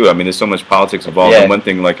 seeing it too. I mean, there's so much politics involved. Yeah. And one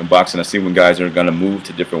thing, like in boxing, I see when guys are going to move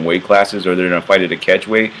to different weight classes or they're going to fight at a catch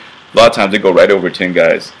weight. A lot of times they go right over 10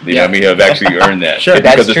 guys. You know what I mean? Have actually earned that. Sure,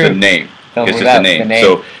 because that's it's the true. name. Don't It's leave just out the name. the name.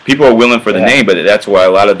 So people are willing for the Yeah. name, but that's why a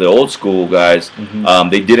lot of the old school guys,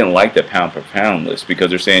 they didn't like the pound per pound list, because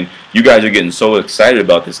they're saying, you guys are getting so excited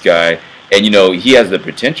about this guy, and he has the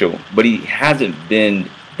potential, but he hasn't been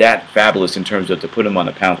that fabulous in terms of to put him on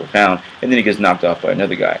a pound per pound, and then he gets knocked off by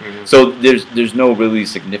another guy. So there's no really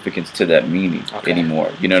significance to that meaning anymore.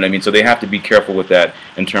 You know what I mean? So they have to be careful with that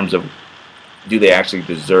in terms of, do they actually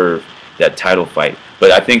deserve that title fight?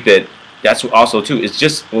 But I think that's also too, it's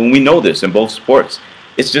just, when we know this in both sports,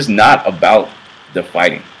 it's just not about the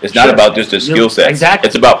fighting. It's not about just the skill set. Exactly.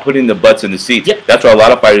 It's about putting the butts in the seats. Yep. That's why a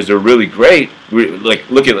lot of fighters are really great. Like,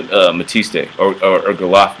 look at Batista or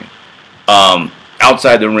Golovkin.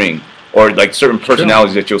 Outside the ring, or like certain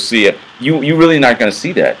personalities that you'll see, you really not going to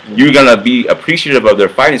see that. You're going to be appreciative of their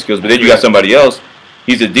fighting skills, but then you got somebody else,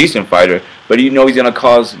 he's a decent fighter, but you know he's going to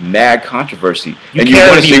cause mad controversy, You and you care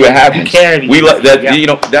want if to he see what wins. happens. You care if he We wins. like that. Yeah. You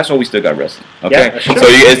know, that's why we still got wrestling. Okay, Yeah, that's so true.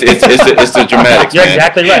 it's the dramatics. You're man.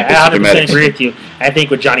 exactly right. It's I the 100% dramatics. agree with you. I think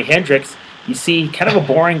with Johnny Hendricks, you see kind of a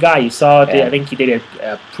boring guy. You saw, Yeah. I think he did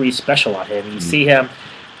a pre-special on him. You see him,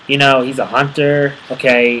 you know, he's a hunter.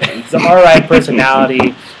 Okay, he's an all right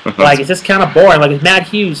personality. Like it's just kind of boring. Like with Matt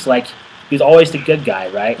Hughes, like he was always the good guy,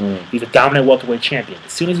 right? He's a dominant welterweight champion.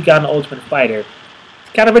 As soon as he got an Ultimate Fighter,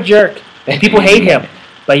 he's kind of a jerk. And people hate him,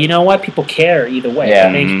 but you know what? People care either way. Yeah.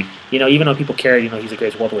 I think you know, even though people care, you know, he's the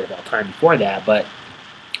greatest welterweight of all time before that, but.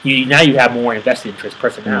 Now you have more invested interest,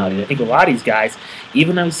 personality. I think a lot of these guys,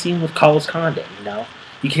 even though you've seen with Carlos Condit, you know,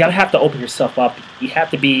 you kind of have to open yourself up. You have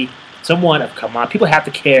to be somewhat of come on. People have to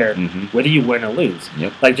care whether you win or lose.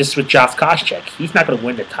 Yep. Like just with Josh Koscheck, he's not going to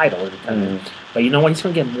win the title anytime. But you know what? He's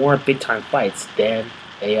going to get more big time fights than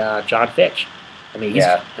a John Fitch. I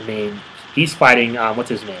mean, he's fighting what's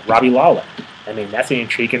his name, Robbie Lawler. I mean, that's an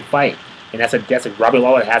intriguing fight, and that's a Robbie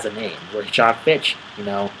Lawler has a name. Where John Fitch, you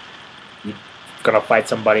know. Going to fight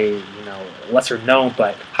somebody, you know, lesser known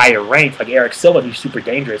but higher ranked, like Eric Silva, who's super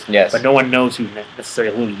dangerous. Yes. But no one knows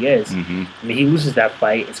necessarily who he is. I mean, he loses that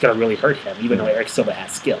fight, it's going to really hurt him, even though Eric Silva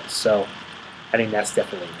has skills. So, I think that's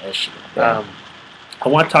definitely an issue. Yeah. I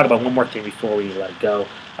want to talk about one more thing before we let it go.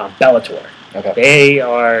 Bellator. Okay. They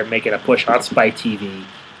are making a push on Spike TV,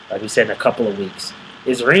 like we said, in a couple of weeks.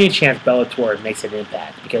 Is there any chance Bellator makes an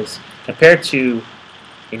impact? Because compared to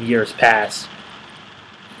in years past,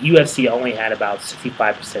 UFC only had about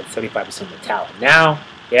 65%, 75% of the talent. Now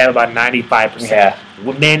they have about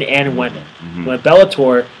 95%, men and women. With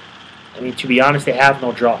Bellator, I mean, to be honest, they have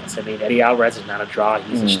no draws. I mean, Eddie Alvarez is not a draw.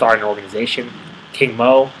 He's a star in the organization. King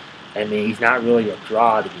Mo, I mean, he's not really a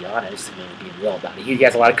draw, to be honest. I mean, being real about it. He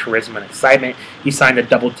has a lot of charisma and excitement. He signed a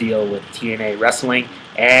double deal with TNA Wrestling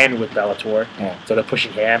and with Bellator. So they're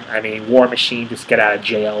pushing him. I mean, War Machine just got out of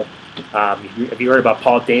jail. If you heard about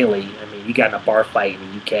Paul Daly, I mean, he got in a bar fight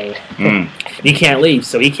in the UK. He can't leave,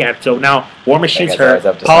 so he can't. So now War Machine's hurt.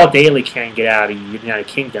 Paul Daly can't get out of the United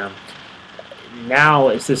Kingdom. Now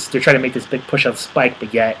it's just they're trying to make this big push on Spike,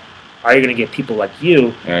 but yet are you going to get people like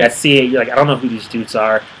you that see it? You're like, I don't know who these dudes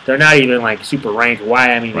are. They're not even like super ranked. Why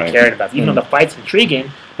am I even caring about? Even though the fight's intriguing,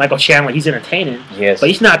 Michael Chandler, he's entertaining. Yes. But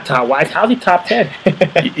he's not top. Why? How's he top 10?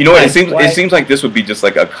 You know what? It seems like this would be just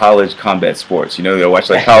like a college combat sports. You know, they watch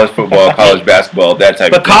like college football, college basketball, that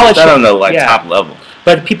type of thing. College, not on the top level.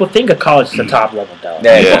 But people think of college as the top level, though.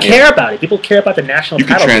 Yeah, People care about it. People care about the national You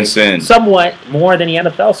can title transcend. somewhat more than the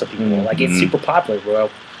NFL. So people like it's super popular, bro.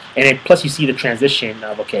 And plus, you see the transition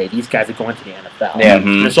of these guys are going to the NFL. Yeah.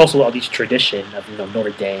 And there's also all these tradition of Notre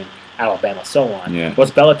Dame, Alabama, so on. Yeah.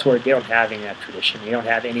 What's Bellator? They don't have any of that tradition. They don't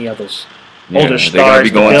have any of those older Are they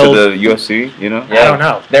stars. going to be going to the UFC? You know. I don't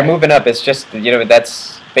know. They're moving up. It's just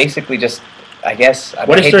that's basically just I guess.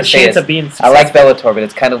 What is their chance of being successful? I like Bellator, but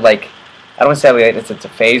it's kind of like I don't want to say it's a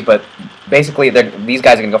phase, but basically these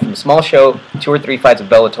guys are going to go from a small show, 2 or 3 fights of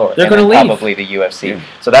Bellator, They're and going to leave. probably the UFC.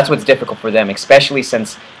 So that's what's difficult for them, especially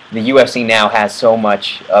since the UFC now has so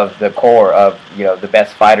much of the core of the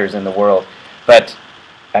best fighters in the world. But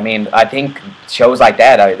I mean, I think shows like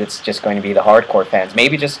that, it's just going to be the hardcore fans,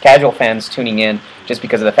 maybe just casual fans tuning in just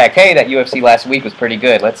because of the fact, hey, that UFC last week was pretty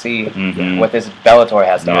good. Let's see what this Bellator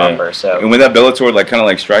has to offer. So, and with that Bellator, kind of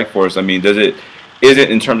like Strikeforce, I mean, is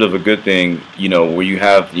it in terms of a good thing, where you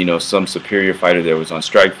have, some superior fighter that was on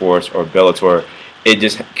Strikeforce or Bellator, it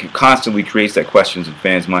just constantly creates that questions in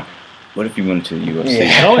fans' mind. What if he went to the UFC?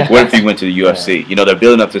 Yeah. What if he went to the UFC? They're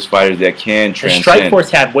building up this fighters that can transcend. Strikeforce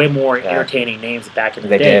had way more entertaining names back in the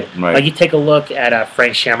day. Did. Right. Like you take a look at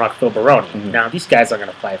Frank Shamrock, Phil Baroni. Now these guys aren't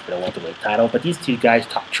going to fight for the welterweight title, but these two guys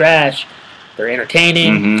talk trash. They're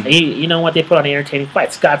entertaining. And you know what? They put on an entertaining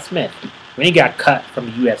fight. Scott Smith, when he got cut from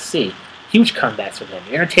the UFC, huge comebacks from him.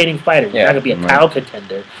 Entertaining fighter. You're not going to be a title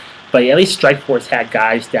contender. But at least Strikeforce had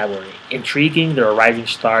guys that were intriguing. They were rising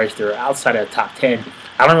stars. They were outside of the top 10.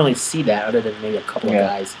 I don't really see that other than maybe a couple of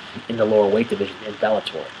guys in the lower weight division in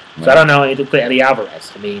Bellator. So I don't know. It put Eddie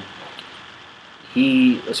Alvarez. I mean,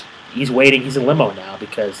 he's waiting. He's in limbo now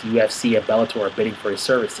because UFC and Bellator are bidding for his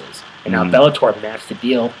services. And now Bellator matched the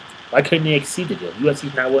deal. Why couldn't they exceed the deal?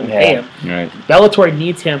 UFC's not willing to pay him. Right. Bellator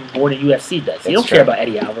needs him more than UFC does. They don't care about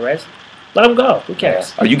Eddie Alvarez. Let him go. Who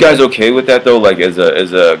cares? Are you guys okay with that though? Like as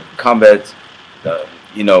a combat,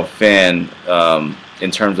 fan. In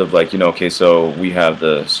terms of okay, so we have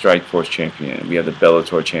the Strikeforce champion, we have the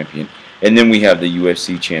Bellator champion, and then we have the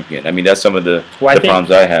UFC champion. I mean, that's some of the problems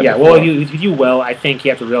I have. Yeah, well, I think you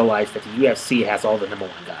have to realize that the UFC has all the number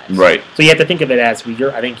 1 guys. Right. So you have to think of it as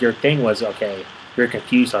I think your thing was, okay, you're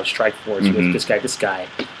confused on Strikeforce with this guy.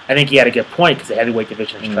 I think he had a good point because the heavyweight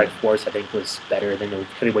division in Strikeforce, I think, was better than the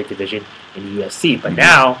heavyweight division in the UFC. But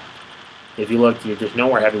now, if you look, there's no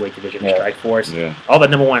more heavyweight division in Strikeforce. Yeah. All the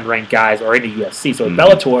number one ranked guys are in the UFC. So with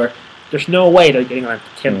Bellator, there's no way they're getting on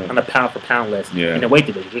the pound for pound list in the weight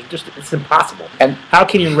division. It's impossible. And how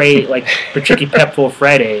can you rate like Patricky Pitbull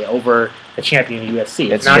Friday over the champion in the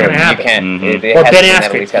UFC? It's not going to happen. You can't. Or Ben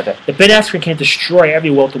Askren. If Ben Askren can destroy every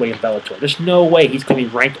welterweight in Bellator, there's no way he's going to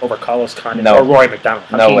be ranked over Carlos Condit or Rory McDonald.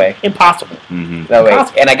 No way. Impossible. No way.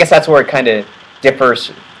 And I guess that's where it kind of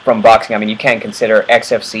differs from boxing. I mean, you can't consider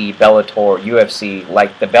XFC, Bellator, UFC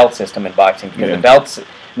like the belt system in boxing because the belts.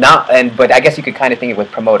 But I guess you could kind of think it with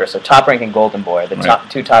promoters. So Top Rank and Golden Boy, the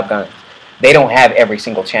two top guns, they don't have every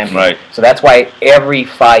single champion. Right. So that's why every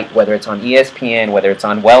fight, whether it's on ESPN, whether it's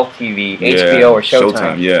on Wealth TV, HBO, or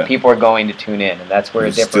Showtime, people are going to tune in, and that's where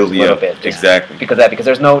it differs a little bit. Exactly. Because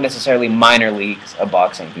there's no necessarily minor leagues of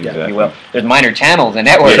boxing, exactly. if you will. There's minor channels and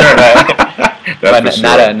networks,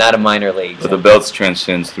 but not a minor league. So the belts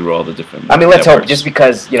transcends through all the different. I mean, let's hope. Just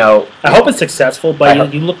because I hope it's successful,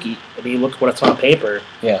 but you look at what's on paper.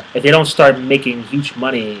 Yeah. If they don't start making huge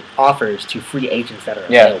money offers to free agents that are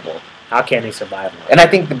available, how can they survive? And I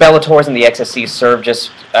think the Bellators and the XFCs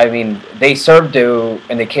they serve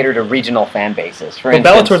and they cater to regional fan bases. For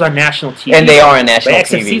instance, Bellator's on national TV. And they are on national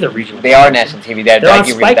TV. XFC's are regional. They are national TV. They're on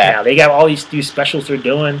Spike now. They got all these new specials they're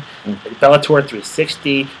doing. Bellator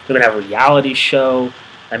 360. They're going to have a reality show.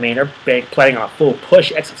 I mean, they're planning on a full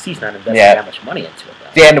push. XFC's not investing that much money into it.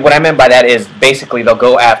 And what I meant by that is basically they'll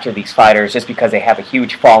go after these fighters just because they have a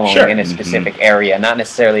huge following in a specific area. Not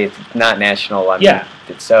necessarily, it's not national. I mean,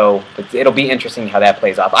 so it'll be interesting how that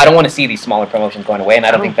plays off. I don't want to see these smaller promotions going away, and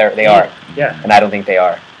I don't think they are. Yeah. And I don't think they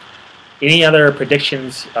are. Any other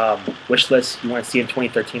predictions, wish lists you want to see in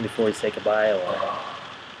 2013 before we say goodbye? Or?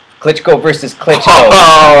 Klitschko versus Klitschko.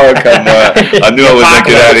 Oh, come on. I knew I wasn't going to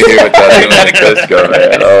get out of here without doing Klitschko,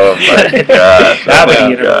 man. Oh, my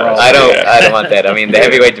God. I don't want that. I mean, the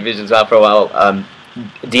heavyweight division's out for a while.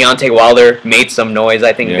 Deontay Wilder made some noise,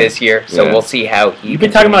 I think, this year. So we'll see how he. You've been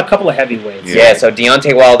talking about a couple of heavyweights. Yeah, so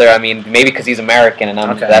Deontay Wilder, I mean, maybe because he's American, and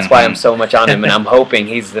that's why I'm so much on him, and I'm hoping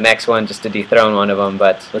he's the next one just to dethrone one of them.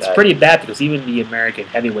 But it's pretty bad because even the American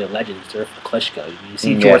heavyweight legends are for Klitschko. You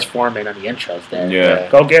see George Foreman on the intros there. Yeah.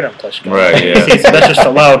 Go get him, Klitschko. Right, yeah. You see Sylvester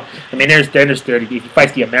Stallone. I mean, there's 30. If he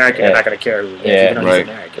fights the American, they're not going to care who he is, even though he's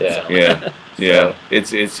American. Yeah.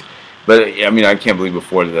 It's. But, I mean, I can't believe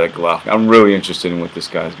before that Golovkin. I'm really interested in what this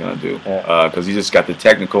guy's going to do. Because he just got the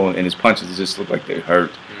technical, and his punches just look like they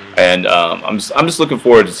hurt. And I'm just looking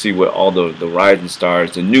forward to see what all the rising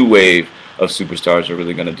stars, the new wave of superstars are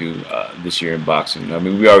really going to do this year in boxing. I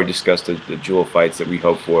mean, we already discussed the jewel fights that we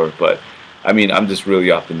hope for. But, I mean, I'm just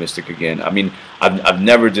really optimistic again. I mean, I've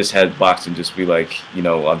never just had boxing just be like,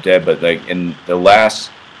 I'm dead. But, like, in the last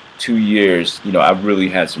 2 years, I've really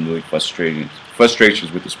had some really frustrations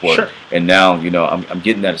with the sport, and now I'm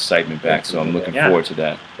getting that excitement back, so I'm looking forward to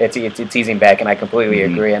that. It's easing back, and I completely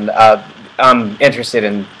agree. And I'm interested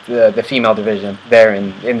in the female division there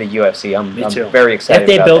in the UFC. I'm very excited. If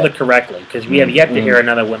they build it correctly, because we have yet to hear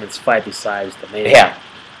another women's fight besides the main. Yeah,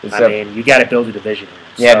 I mean, you got to build a division here.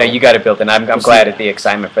 Yeah, no, you got to build it. And I'm glad at the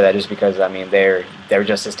excitement for that, just because I mean they're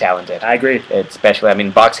just as talented. I agree. Especially, I mean,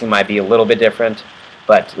 boxing might be a little bit different,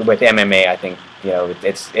 but with MMA, I think.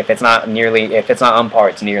 If it's not on par,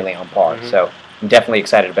 it's nearly on par. So I'm definitely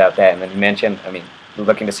excited about that. And then you mentioned, I mean, we're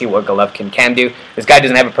looking to see what Golovkin can do. This guy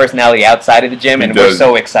doesn't have a personality outside of the gym, and we're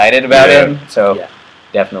so excited about him. So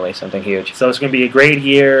definitely something huge. So it's going to be a great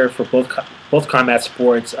year for both combat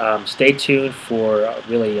sports. Stay tuned for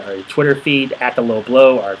really our Twitter feed at The Low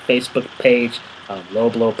Blow, our Facebook page, Low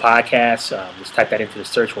Blow Podcast. Just type that into the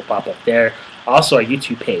search, will pop up there. Also our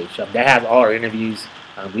YouTube page that has all our interviews.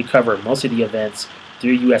 We cover most of the events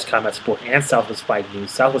through U.S. Combat Sport and Southwest Fight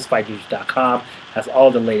News. SouthwestFightNews.com has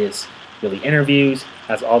all the latest interviews,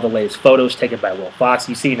 has all the latest photos taken by Will Fox.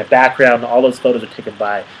 You see in the background, all those photos are taken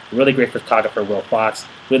by a really great photographer, Will Fox.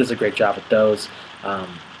 Will does a great job with those.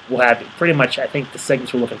 We'll have pretty much, I think the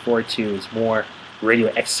segments we're looking forward to is more radio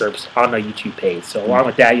excerpts on our YouTube page. So along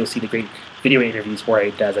with that, you'll see the great video interviews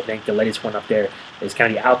Jorge does. I think the latest one up there is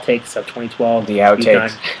kind of the outtakes of 2012. The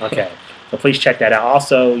outtakes. Okay. So please check that out.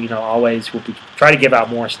 Also, always we'll try to give out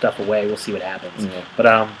more stuff away. We'll see what happens.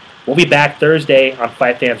 But we'll be back Thursday on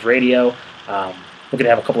Fight Fans Radio. We're going to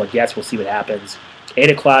have a couple of guests. We'll see what happens.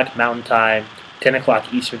 8 o'clock Mountain Time, 10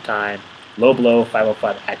 o'clock Eastern Time,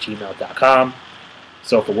 lowblow505@gmail.com.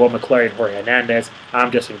 So for Will McClary and Jorge Hernandez,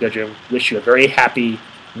 I'm Justin Goodrum. Wish you a very happy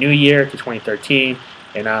New Year to 2013.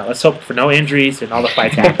 And let's hope for no injuries and all the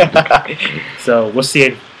fights happen. So we'll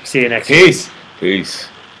see you next week. Peace.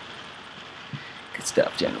 Good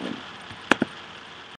stuff, gentlemen.